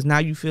me, because now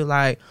you feel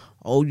like,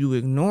 oh, you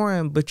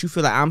ignoring, but you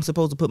feel like I'm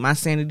supposed to put my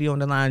sanity on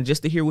the line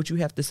just to hear what you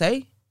have to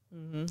say.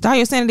 All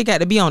your sanity got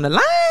to be on the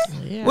line.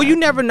 Yeah. Well, you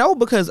never know,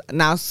 because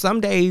now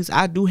some days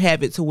I do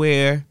have it to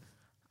where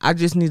I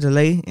just need to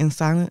lay in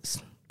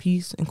silence,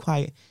 peace, and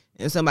quiet.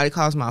 And somebody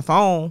calls my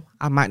phone,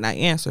 I might not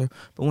answer.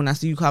 But when I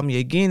see you call me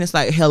again, it's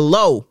like,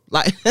 hello.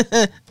 Like,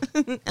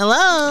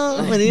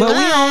 hello. But we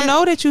don't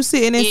know that you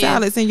sitting in Yeah.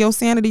 silence and your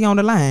sanity on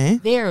the line.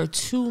 There are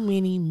too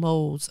many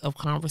modes of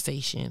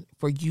conversation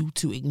for you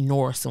to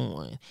ignore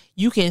someone.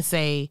 You can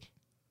say,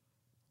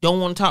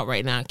 don't want to talk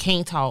right now,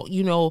 can't talk,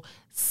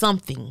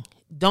 something.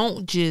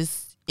 Don't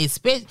just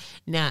expect.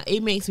 Now,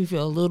 it makes me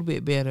feel a little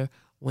bit better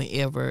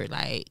whenever,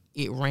 like,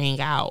 it rang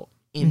out.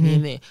 And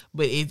then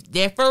but if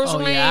that first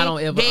ring, I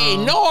don't ever, they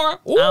ignore. I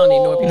don't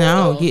ignore people. No,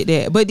 I don't get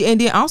that. But and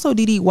then also,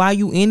 Didi, while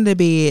you in the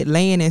bed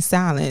laying in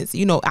silence,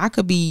 I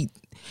could be,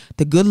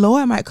 the good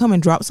Lord might come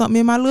and drop something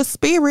in my little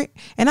spirit,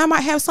 and I might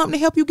have something to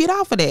help you get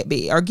off of that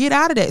bed or get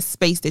out of that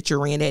space that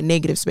you're in, that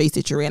negative space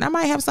that you're in. I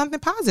might have something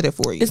positive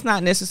for you. It's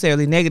not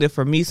necessarily negative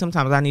for me.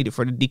 Sometimes I need it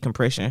for the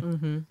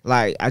decompression.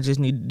 Like, I just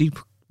need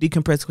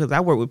decompress because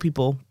I work with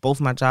people, both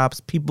my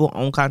jobs, people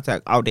on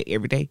contact all day,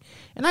 every day.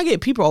 And I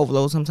get people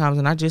overload sometimes,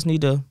 and I just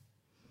need to.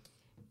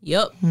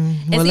 Yep. And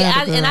well, see,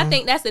 that and I girl.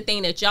 think that's the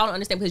thing that y'all don't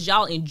understand, because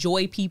y'all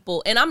enjoy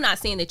people. And I'm not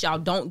saying that y'all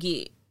don't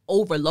get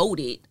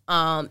overloaded,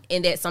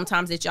 and that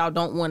sometimes that y'all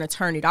don't want to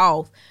turn it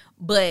off.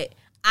 But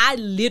I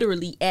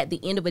literally, at the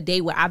end of a day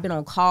where I've been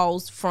on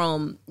calls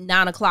from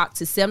 9 o'clock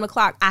to 7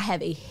 o'clock, I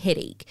have a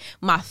headache.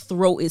 My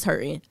throat is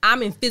hurting.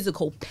 I'm in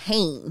physical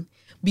pain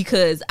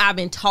because I've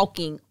been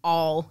talking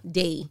all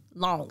day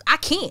long. I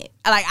can't.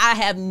 Like, I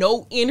have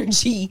no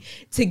energy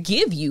to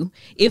give you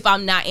if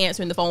I'm not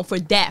answering the phone for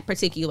that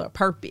particular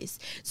purpose.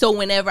 So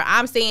whenever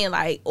I'm saying,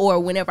 like, or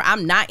whenever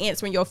I'm not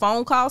answering your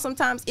phone call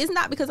sometimes, it's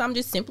not because I'm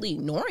just simply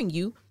ignoring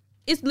you.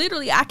 It's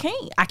literally, I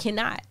can't.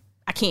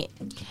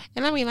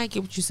 And I mean, I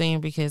get what you're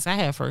saying, because I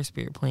have First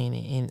Spirit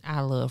Planning, and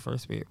I love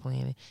First Spirit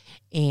Planning,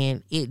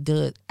 and it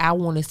does. I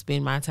want to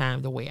spend my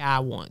time the way I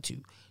want to.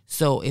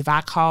 So if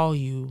I call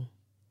you,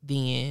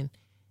 then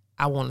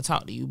I want to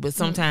talk to you. But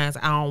sometimes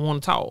I don't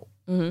want to talk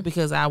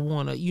because I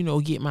want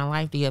to, get my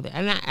life together.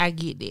 And I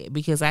get that,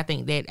 because I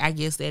think that, I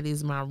guess that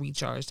is my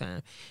recharge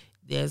time.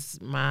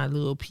 That's my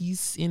little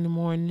peace in the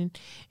morning.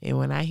 And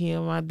when I hear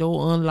my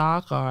door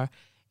unlock,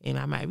 and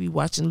I might be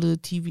watching a little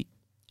TV,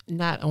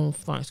 not on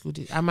Florence School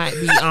TV. I might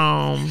be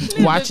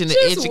watching the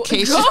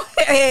education. Go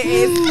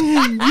ahead.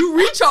 You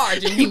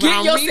recharging. You get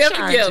I'm yourself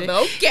recharging. together.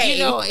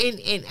 Okay.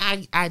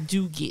 And I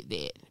do get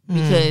that,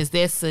 because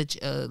that's such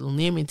a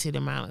limited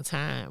amount of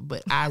time,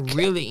 but I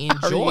really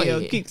enjoy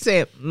it. Keep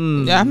saying,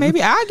 Yeah,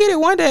 maybe I'll get it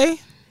one day.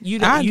 You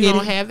I don't, get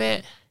it. have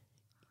that?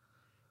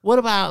 What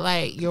about,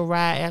 like, your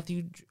ride after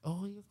your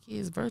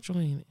kids virtual,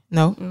 ain't it?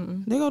 No,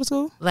 they go to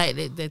school. Like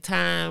the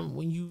time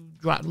when you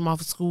drop them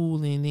off of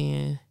school, and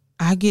then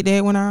I get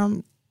that when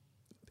I'm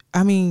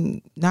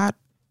not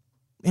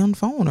on the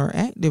phone or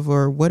active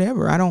or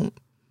whatever.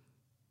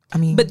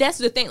 But that's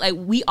the thing. Like,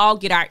 we all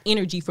get our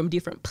energy from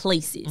different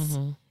places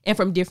and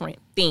from different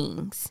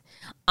things.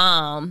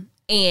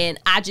 And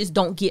I just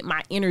don't get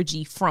my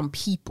energy from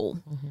people.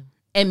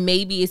 And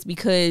maybe it's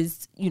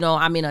because,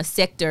 I'm in a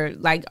sector,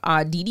 like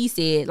Didi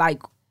said,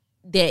 like,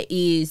 that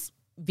is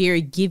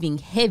very giving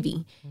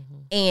heavy.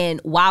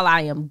 And while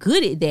I am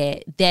good at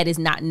that, that is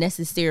not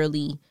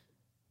necessarily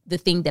the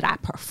thing that I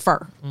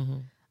prefer.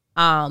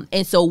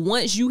 And so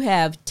once you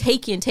have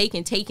taken, I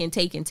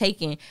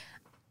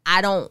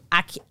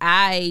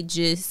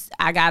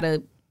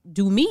gotta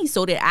do me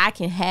so that I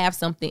can have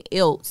something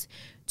else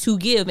to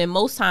give. And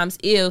most times,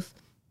 if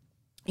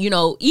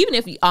even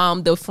if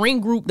the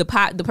friend group, the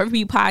Perfect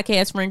People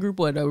Podcast friend group,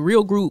 or the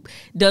real group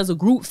does a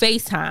group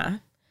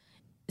FaceTime,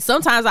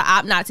 sometimes I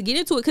opt not to get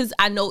into it, because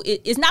I know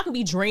it's not gonna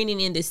be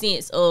draining in the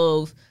sense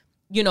of,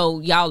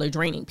 y'all are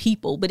draining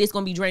people, but it's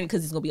going to be draining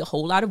because it's going to be a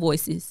whole lot of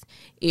voices.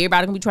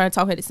 Everybody going to be trying to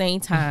talk at the same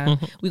time.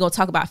 We're going to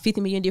talk about 50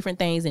 million different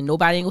things, and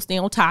nobody ain't going to stay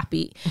on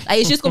topic. Like,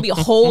 it's just going to be a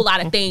whole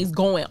lot of things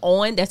going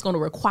on that's going to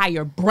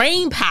require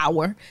brain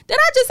power that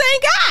I just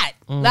ain't got.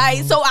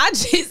 Like, so I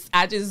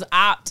just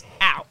opt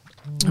out.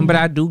 But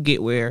I do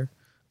get where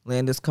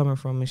Landa's coming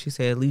from, and she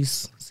said at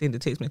least send a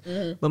text me.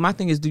 But my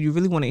thing is, do you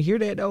really want to hear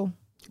that though?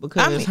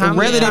 Because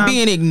rather than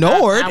being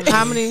ignored,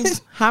 how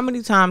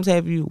many times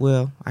have you?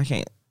 Well, I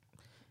can't.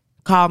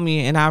 Call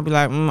me and I'll be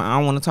like, I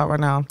don't want to talk right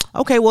now.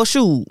 Okay, well,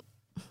 shoot.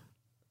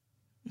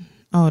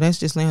 Oh, that's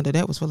just Landa.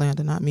 That was for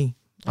Landa, not me.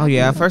 Oh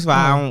yeah. First of all,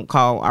 I don't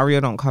call.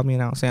 Ariel don't call me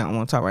and I don't say I don't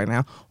want to talk right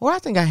now. Or I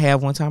think I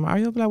have one time.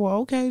 Ariel be like, well,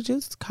 okay,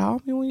 just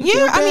call me when you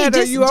feel better.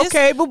 just you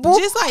okay, boo boo?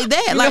 Just like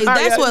that. Like,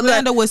 that's what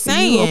Landa was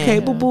saying. You okay,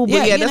 boo boo?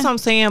 But yeah, that's what I'm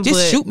saying.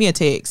 Just but shoot me a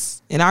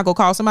text and I'll go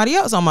call somebody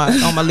else on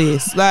my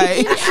list.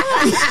 Like,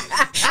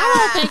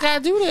 I don't think I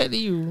do that to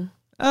you.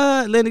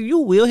 Linda, you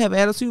will have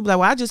attitude. You be like,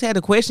 well, I just had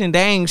a question.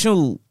 Dang,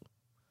 shoot.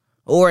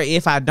 Or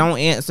if I don't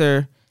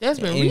answer, that's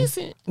been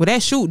recent. Well,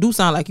 that shoot do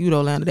sound like you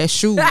though, Landa. That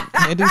shoot,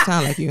 that do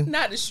sound like you.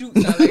 Not the shoot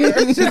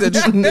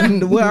sound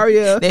like her. Well,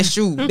 Ariel. That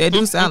shoot, that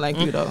do sound like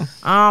you though.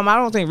 I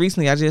don't think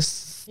recently. I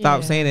just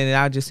stopped saying it and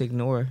I just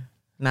ignore,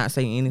 not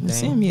say anything.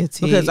 Send me a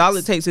text. Because all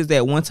it takes is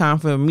that one time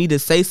for me to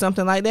say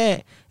something like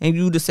that, and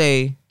you to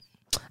say,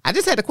 I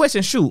just had a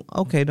question. Shoot,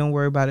 okay, don't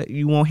worry about it.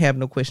 You won't have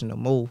no question no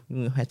more. You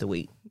won't have to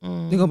wait.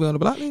 They gonna be on the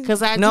block list?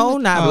 Because I No,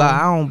 do, not block.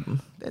 I don't.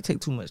 That take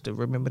too much to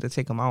remember to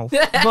take them off.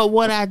 But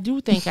what I do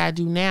think I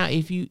do now,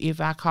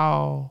 if I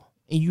call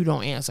and you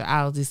don't answer,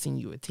 I'll just send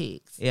you a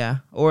text. Yeah.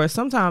 Or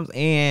sometimes,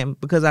 and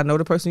because I know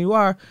the person you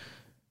are,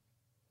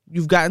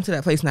 you've gotten to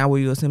that place now where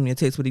you'll send me a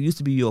text, but it used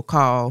to be you'll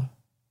call.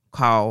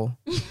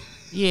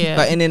 Yeah.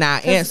 But, and then I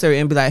answer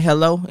and be like,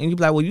 hello. And you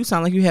be like, well, you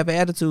sound like you have an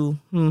attitude.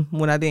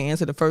 When I didn't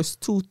answer the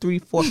first 2, 3,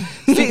 4,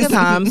 6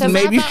 times,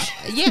 maybe.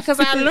 Because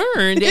I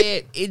learned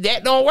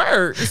that don't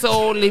work.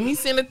 So let me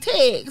send a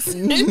text.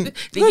 to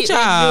Good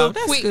job. That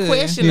That's quick good.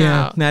 question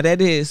Yeah. out. Now that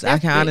is, I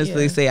That's can good,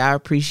 honestly yeah. say I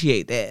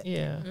appreciate that.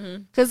 Yeah.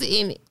 Because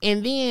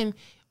and then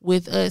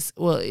with us,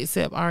 well,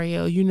 except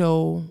Ariel, you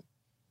know,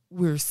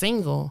 we're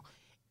single.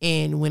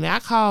 And when I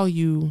call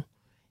you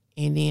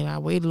and then I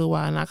wait a little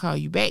while and I call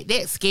you back,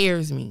 that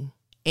scares me.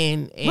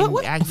 And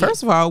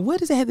First of all, what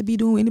does it have to be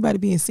doing with anybody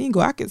being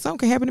single? Something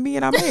can happen to me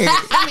and I'm married.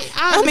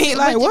 I mean,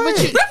 like,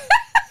 what?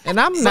 And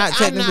I'm not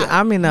technically,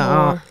 I'm in a,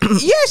 Yeah, she in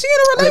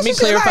a relationship. let me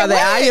clarify like,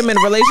 that. what? I am in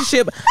a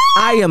relationship.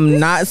 I am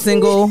not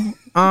single,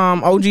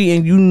 OG,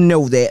 and you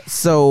know that.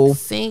 So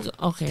single.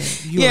 Okay.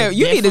 Yeah,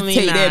 you need to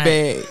take that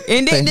back.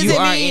 And then does You it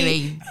are mean in a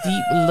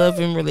deep,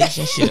 loving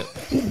relationship.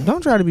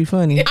 don't try to be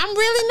funny. I'm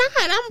really not.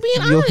 I'm being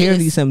Your honest. hair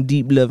needs some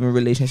deep loving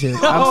relationship.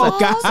 Oh,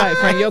 I'm sorry,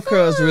 friend. Your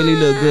curls really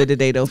look good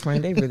today, though,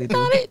 friend. They really do.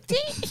 Not that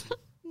deep.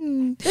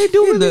 They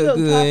do It really look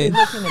good.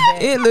 Look in the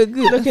back. It look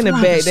good. Look in the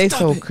back. They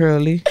so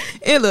curly.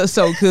 It looks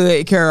so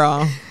good,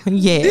 Carol.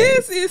 Yeah.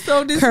 This is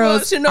so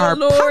Curls are dysfunctional,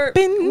 Lord.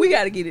 popping. We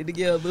got to get it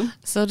together.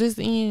 So this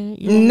end,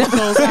 you want to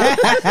close out?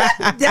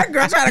 That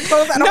girl trying to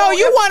close out. No,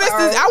 you want us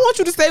to. I want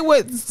you to say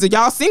what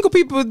y'all single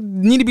people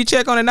need to be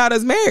checked on and not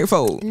us married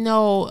folk.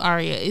 No,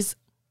 Aria,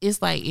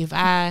 it's like if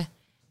I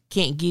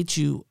can't get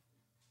you,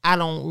 I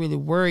don't really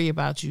worry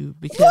about you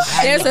because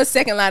There's a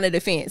second line of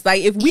defense.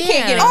 Like if we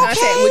can't get in Yeah.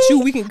 contact with you,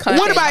 we can contact.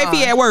 What about if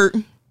he at work?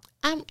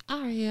 I'm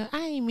Aria. I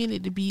ain't meant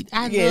it to be.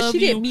 I Yeah, love she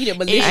you. didn't mean it,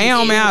 but and, listen. It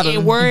don't matter.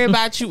 and worry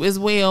about you as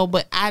well.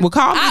 But We'll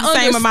call me I the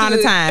same amount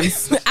of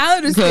understood. times. I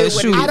understood Because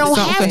what shoot, I don't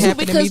something have to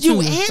happened to me because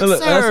you too. answer.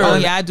 Look, Oh,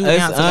 yeah, I do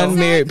Us answer.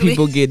 unmarried Exactly.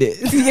 people get it.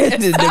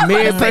 the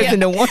married person,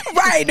 the one.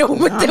 Right, the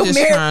just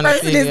married trying to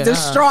person figure is it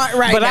distraught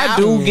right But now. I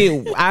do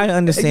get. I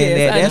understand Yes,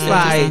 that. I That's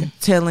understand. like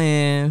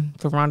telling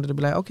Ferranda to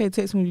be like, okay,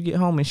 text me when you get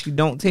home, and she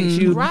don't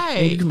text you. Right.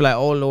 And you can be like,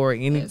 oh Lord,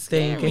 That's anything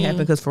scary. can happen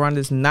because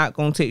Ferranda's not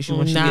gonna text you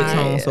when she gets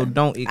Nah. home. So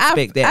don't I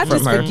expect that from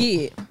just her.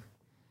 forget.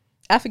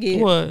 I forget.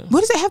 What? What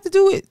does that have to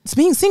do with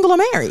being single or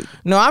married?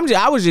 No,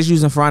 I was just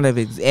using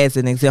Ferranda as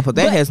an example.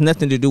 That But- has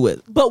nothing to do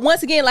with. But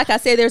once again, like I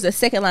said, there's a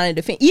second line of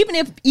defense. Even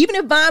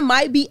if Vaughn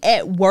might be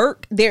at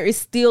work, there is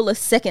still a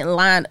second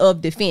line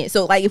of defense.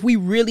 So like if we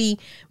really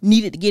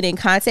needed to get in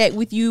contact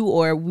with you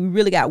or we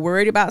really got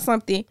worried about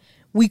something,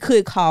 we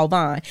could call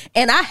Vaughn.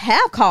 And I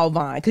have called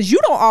Vaughn because you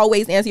don't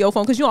always answer your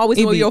phone because you don't always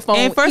know where your phone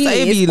and first is.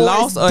 it be or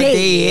lost it's or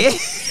dead.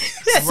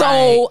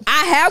 So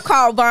I have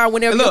called Vaughn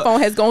whenever your Look, phone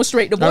has gone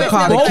straight to Don't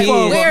call the voicemail.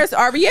 kids. Where's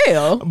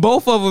Ariel?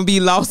 Both of them be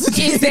lost.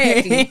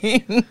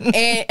 Exactly.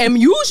 and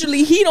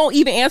usually he don't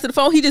even answer the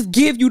phone. He just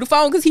give you the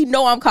phone because he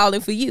know I'm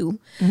calling for you.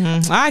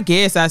 I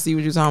guess I see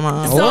what you're talking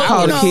about. So, Or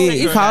call you the know, kids.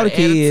 it's- Call the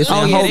kids.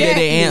 Oh, and yeah, hope that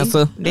they exactly.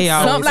 answer. They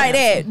always Something like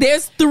answer. that.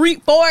 There's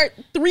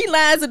three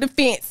lines of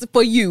defense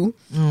for you,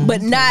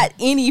 but not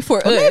any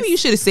for Well, us. maybe you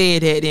should have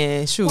said that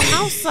then. Shoot.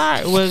 I'm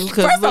sorry. Well,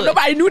 because First off,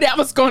 nobody knew that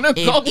was gonna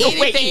if go the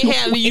way anything you.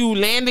 happened to you,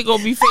 Landon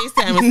gonna be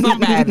FaceTiming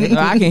somebody.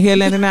 I can hear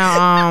Landon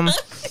now.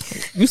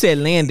 You said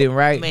Landon,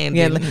 right?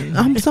 Landon.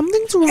 Yeah.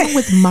 Something's wrong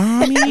with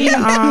mommy.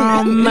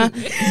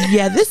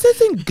 Yeah, this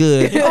isn't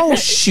good. Oh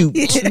shoot.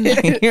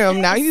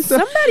 Now you so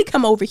Somebody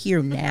come over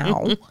here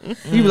now.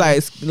 you be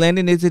like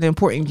Landon, is it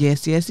important?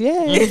 Yes.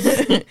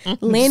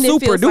 Landon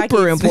Super feels like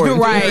duper it's- important.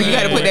 Right, you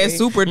got to put that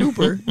super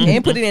duper.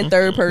 and put it in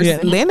third person.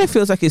 Yeah, Landon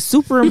feels like it's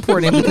super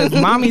important because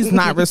mommy's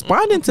not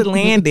responding to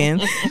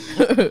Landon.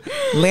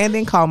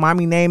 Landon called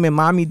mommy name and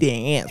mommy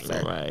didn't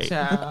answer. Right.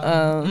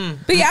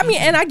 But yeah, I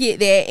mean, and I get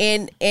that,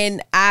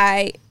 and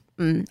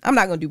I'm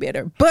not gonna do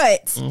better.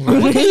 But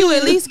Well, can you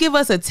at least give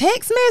us a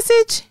text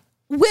message?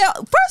 well,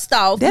 first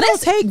off, That don't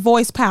let's. take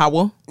voice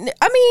power.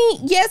 I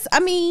mean, yes.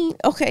 I mean,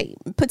 okay,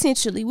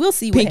 potentially, we'll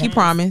see. What Pinky happens.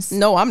 promise.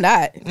 No, I'm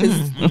not.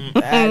 'Cause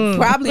I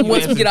probably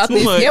once we get off too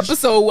this much.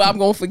 episode, I'm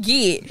gonna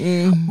forget.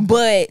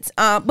 But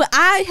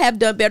I have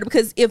done better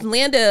because if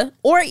Linda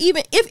or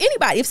even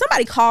if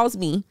somebody calls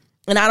me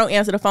and I don't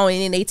answer the phone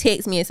and then they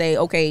text me and say,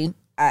 "Okay,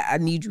 I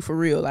need you for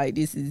real. Like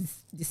this is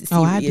serious."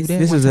 Oh, I do that.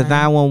 This is a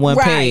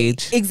 911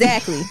 page.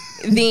 Exactly.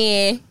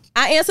 Then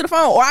I answer the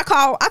phone or I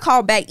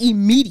call back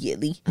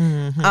immediately.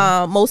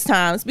 Most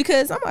times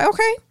because I'm like,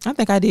 okay. I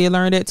think I did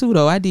learn that too,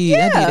 though. I did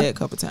that a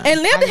couple times.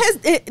 And Linda has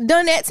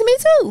done that to me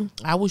too.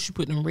 I wish you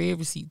put them red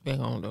receipts back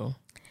on though.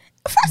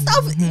 First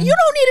off, you don't need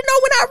to know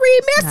when I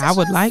read messages. I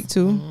would like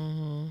to.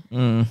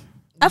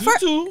 At You fir-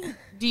 too,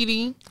 Dee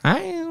Dee. I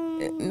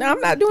am. No, I'm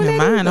not doing And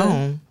that. mine either.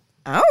 on.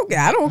 I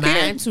don't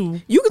care. Mine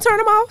too. You can turn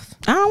them off.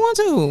 I don't want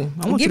to.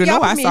 I want Give you to know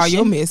y'all I saw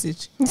your permission.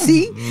 message.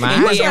 See,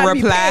 You didn't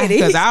reply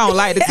because I don't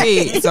like the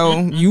text. So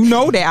you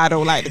know that I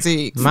don't like the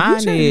text.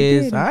 Mine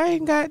is I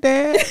ain't got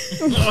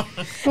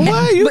that.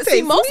 Why you But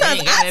see, most times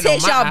ain't got I it on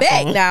text my y'all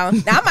back iPhone. now.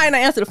 I might not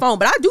answer the phone,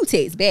 but I do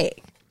text back.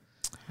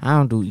 I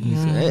don't do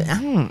easy. I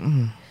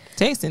don't.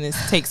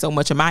 Texting takes so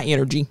much of my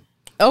energy.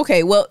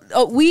 Okay, well,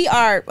 we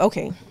are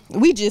okay.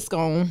 We just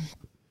gonna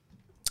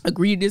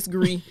agree to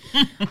disagree,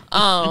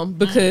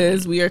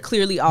 because we are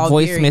clearly all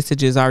Voice very,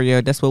 messages,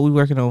 Ariel. That's what we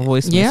working on.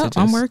 Voice Yeah, messages.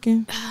 I'm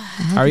working.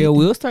 Ariel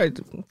will start.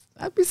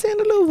 I be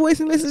sending little voice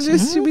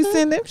messages. She be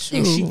sending them. And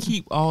she Shoot.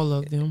 keep all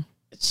of them.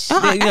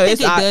 I think it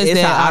does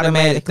it's that an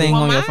automatic thing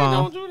Well, on your mine phone.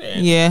 don't do that.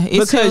 Yeah, it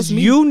Because tells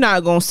me. you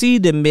not gonna see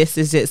the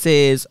message that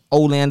says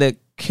Olanda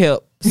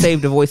kept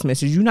saved the voice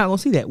message. You're not gonna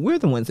see that. We're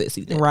the ones that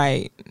see that.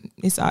 Right.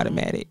 It's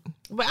automatic.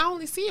 But I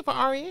only see it for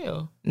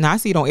Ariel. Now I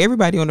see it on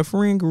everybody on the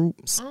friend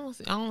groups. I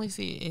only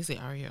see it. It's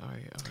Ariel.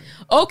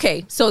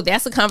 Okay, so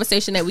that's a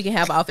conversation that we can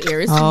have off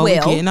air as Oh, we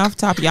well. getting off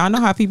topic. Y'all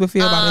know how people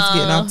feel about us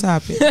getting off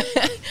topic.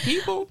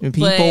 People. And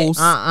people's.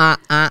 So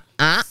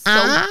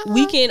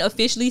we can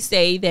officially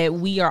say that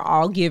we are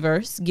all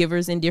givers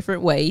in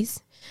different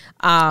ways.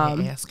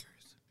 Askers.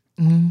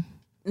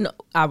 No,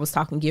 I was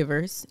talking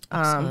givers,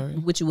 sorry.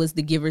 which was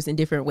the givers in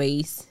different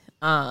ways,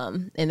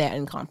 and that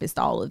encompassed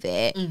all of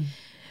that.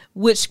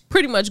 Which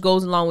pretty much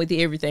goes along with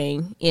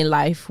everything in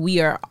life.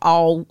 We are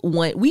all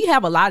one. We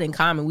have a lot in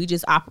common. We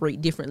just operate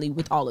differently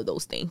with all of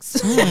those things.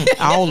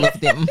 All of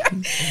them.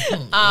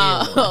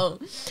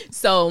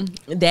 So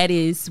that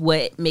is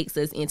what makes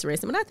us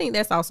interesting. But I think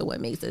that's also what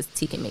makes us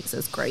tick and makes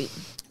us great.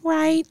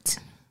 Right.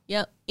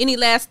 Yep. Any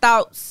last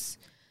thoughts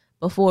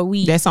before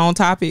we That's on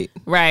topic.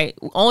 right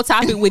on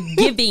topic with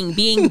giving,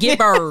 being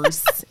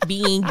givers,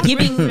 being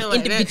giving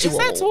individuals? Is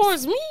that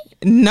towards me?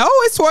 No,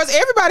 it's towards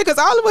everybody because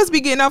all of us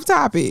be getting off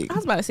topic. I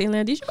was about to say,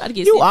 Landis, you about to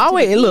get You sent to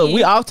always the look. kid.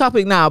 We off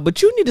topic now,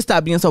 but you need to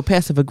stop being so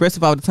passive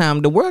aggressive all the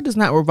time. The world does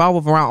not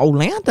revolve around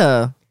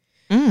Olanda.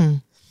 I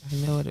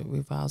know it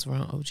revolves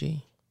around OG. It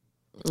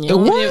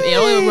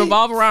don't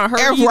revolve around her,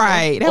 either.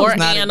 Right. That or was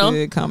not Anna, a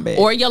good comeback.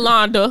 or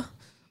Yolanda,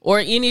 or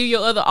any of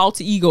your other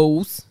alter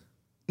egos.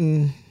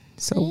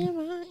 So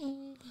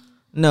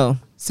No,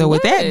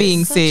 with that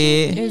being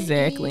said,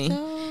 Exactly. Who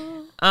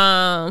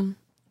do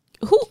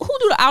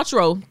the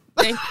outro?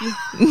 Thank you.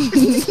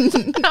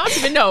 I don't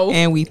even know.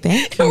 and we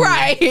thank you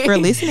Right. for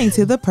listening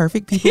to the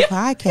Perfect People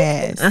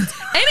Podcast.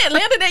 Ain't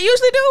Atlanta that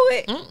usually do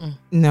it?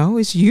 No,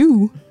 it's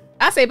you.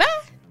 I say bye.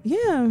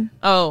 Yeah.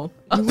 Oh,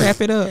 You wrap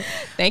it up.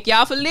 thank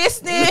y'all for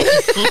listening.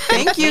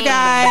 Thank you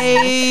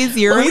guys.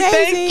 You're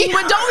amazing.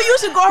 But don't we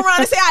usually go around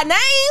and say our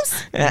names?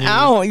 I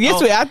don't.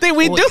 Yes, I think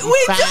we do.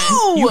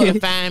 You can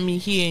find me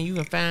here and you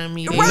can find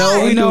me there.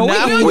 No, we do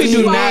not. We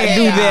do not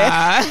do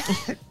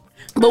that.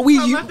 But we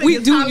do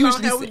How long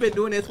usually have we say. been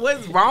doing this?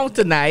 What's wrong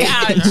tonight?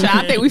 I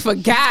think we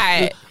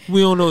forgot.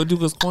 We don't know what to do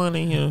because Quan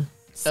in here.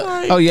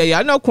 Oh yeah.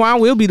 I know Quan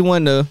will be the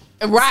one to.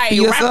 Right,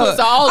 Speed us wrap up. us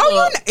all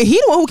up. He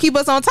the one who keep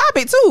us on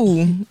topic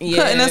too. Yeah.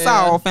 Cutting us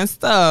off and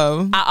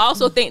stuff. I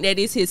also think that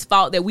it's his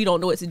fault that we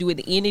don't know what to do at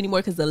the end anymore,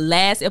 because the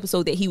last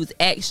episode that he was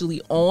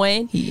actually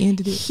on, He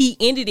ended it. He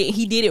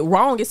did it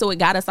wrong, and so it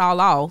got us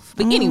all off.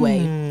 But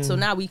anyway, so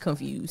now we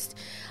confused.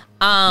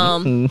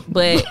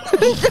 But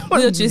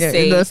we'll just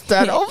say Let's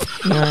start over.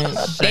 Right.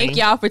 thank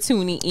y'all for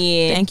tuning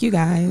in. Thank you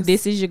guys.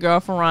 This is your girl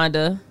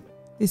Ferranda.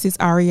 This is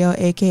Ariel,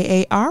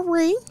 aka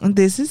Ari.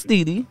 This is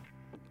Didi.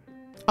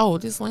 Oh,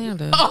 this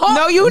Landa.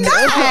 No, you not.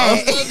 Oh,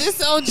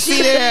 this OG.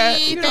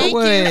 Thank you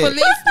for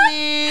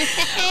listening.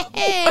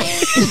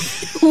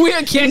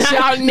 We'll catch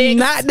y'all next.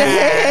 Not the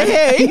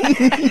hey.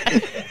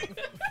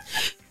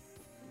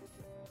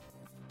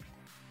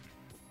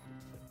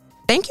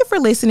 Thank you for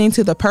listening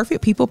to the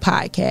Perfect People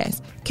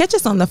Podcast. Catch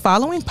us on the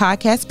following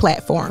podcast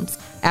platforms: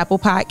 Apple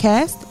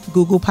Podcasts,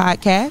 Google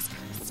Podcasts,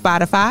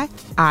 Spotify,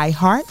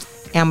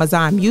 iHeart,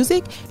 Amazon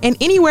Music, and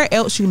anywhere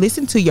else you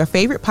listen to your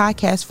favorite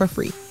podcast for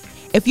free.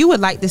 If you would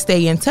like to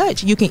stay in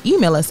touch, you can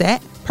email us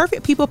at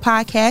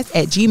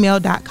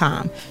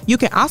perfectpeoplepodcast@gmail.com. You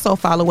can also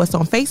follow us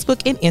on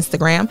Facebook and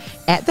Instagram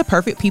at The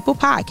Perfect People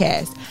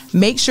Podcast.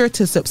 Make sure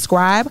to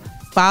subscribe,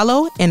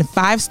 follow, and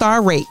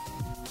 5-star rate.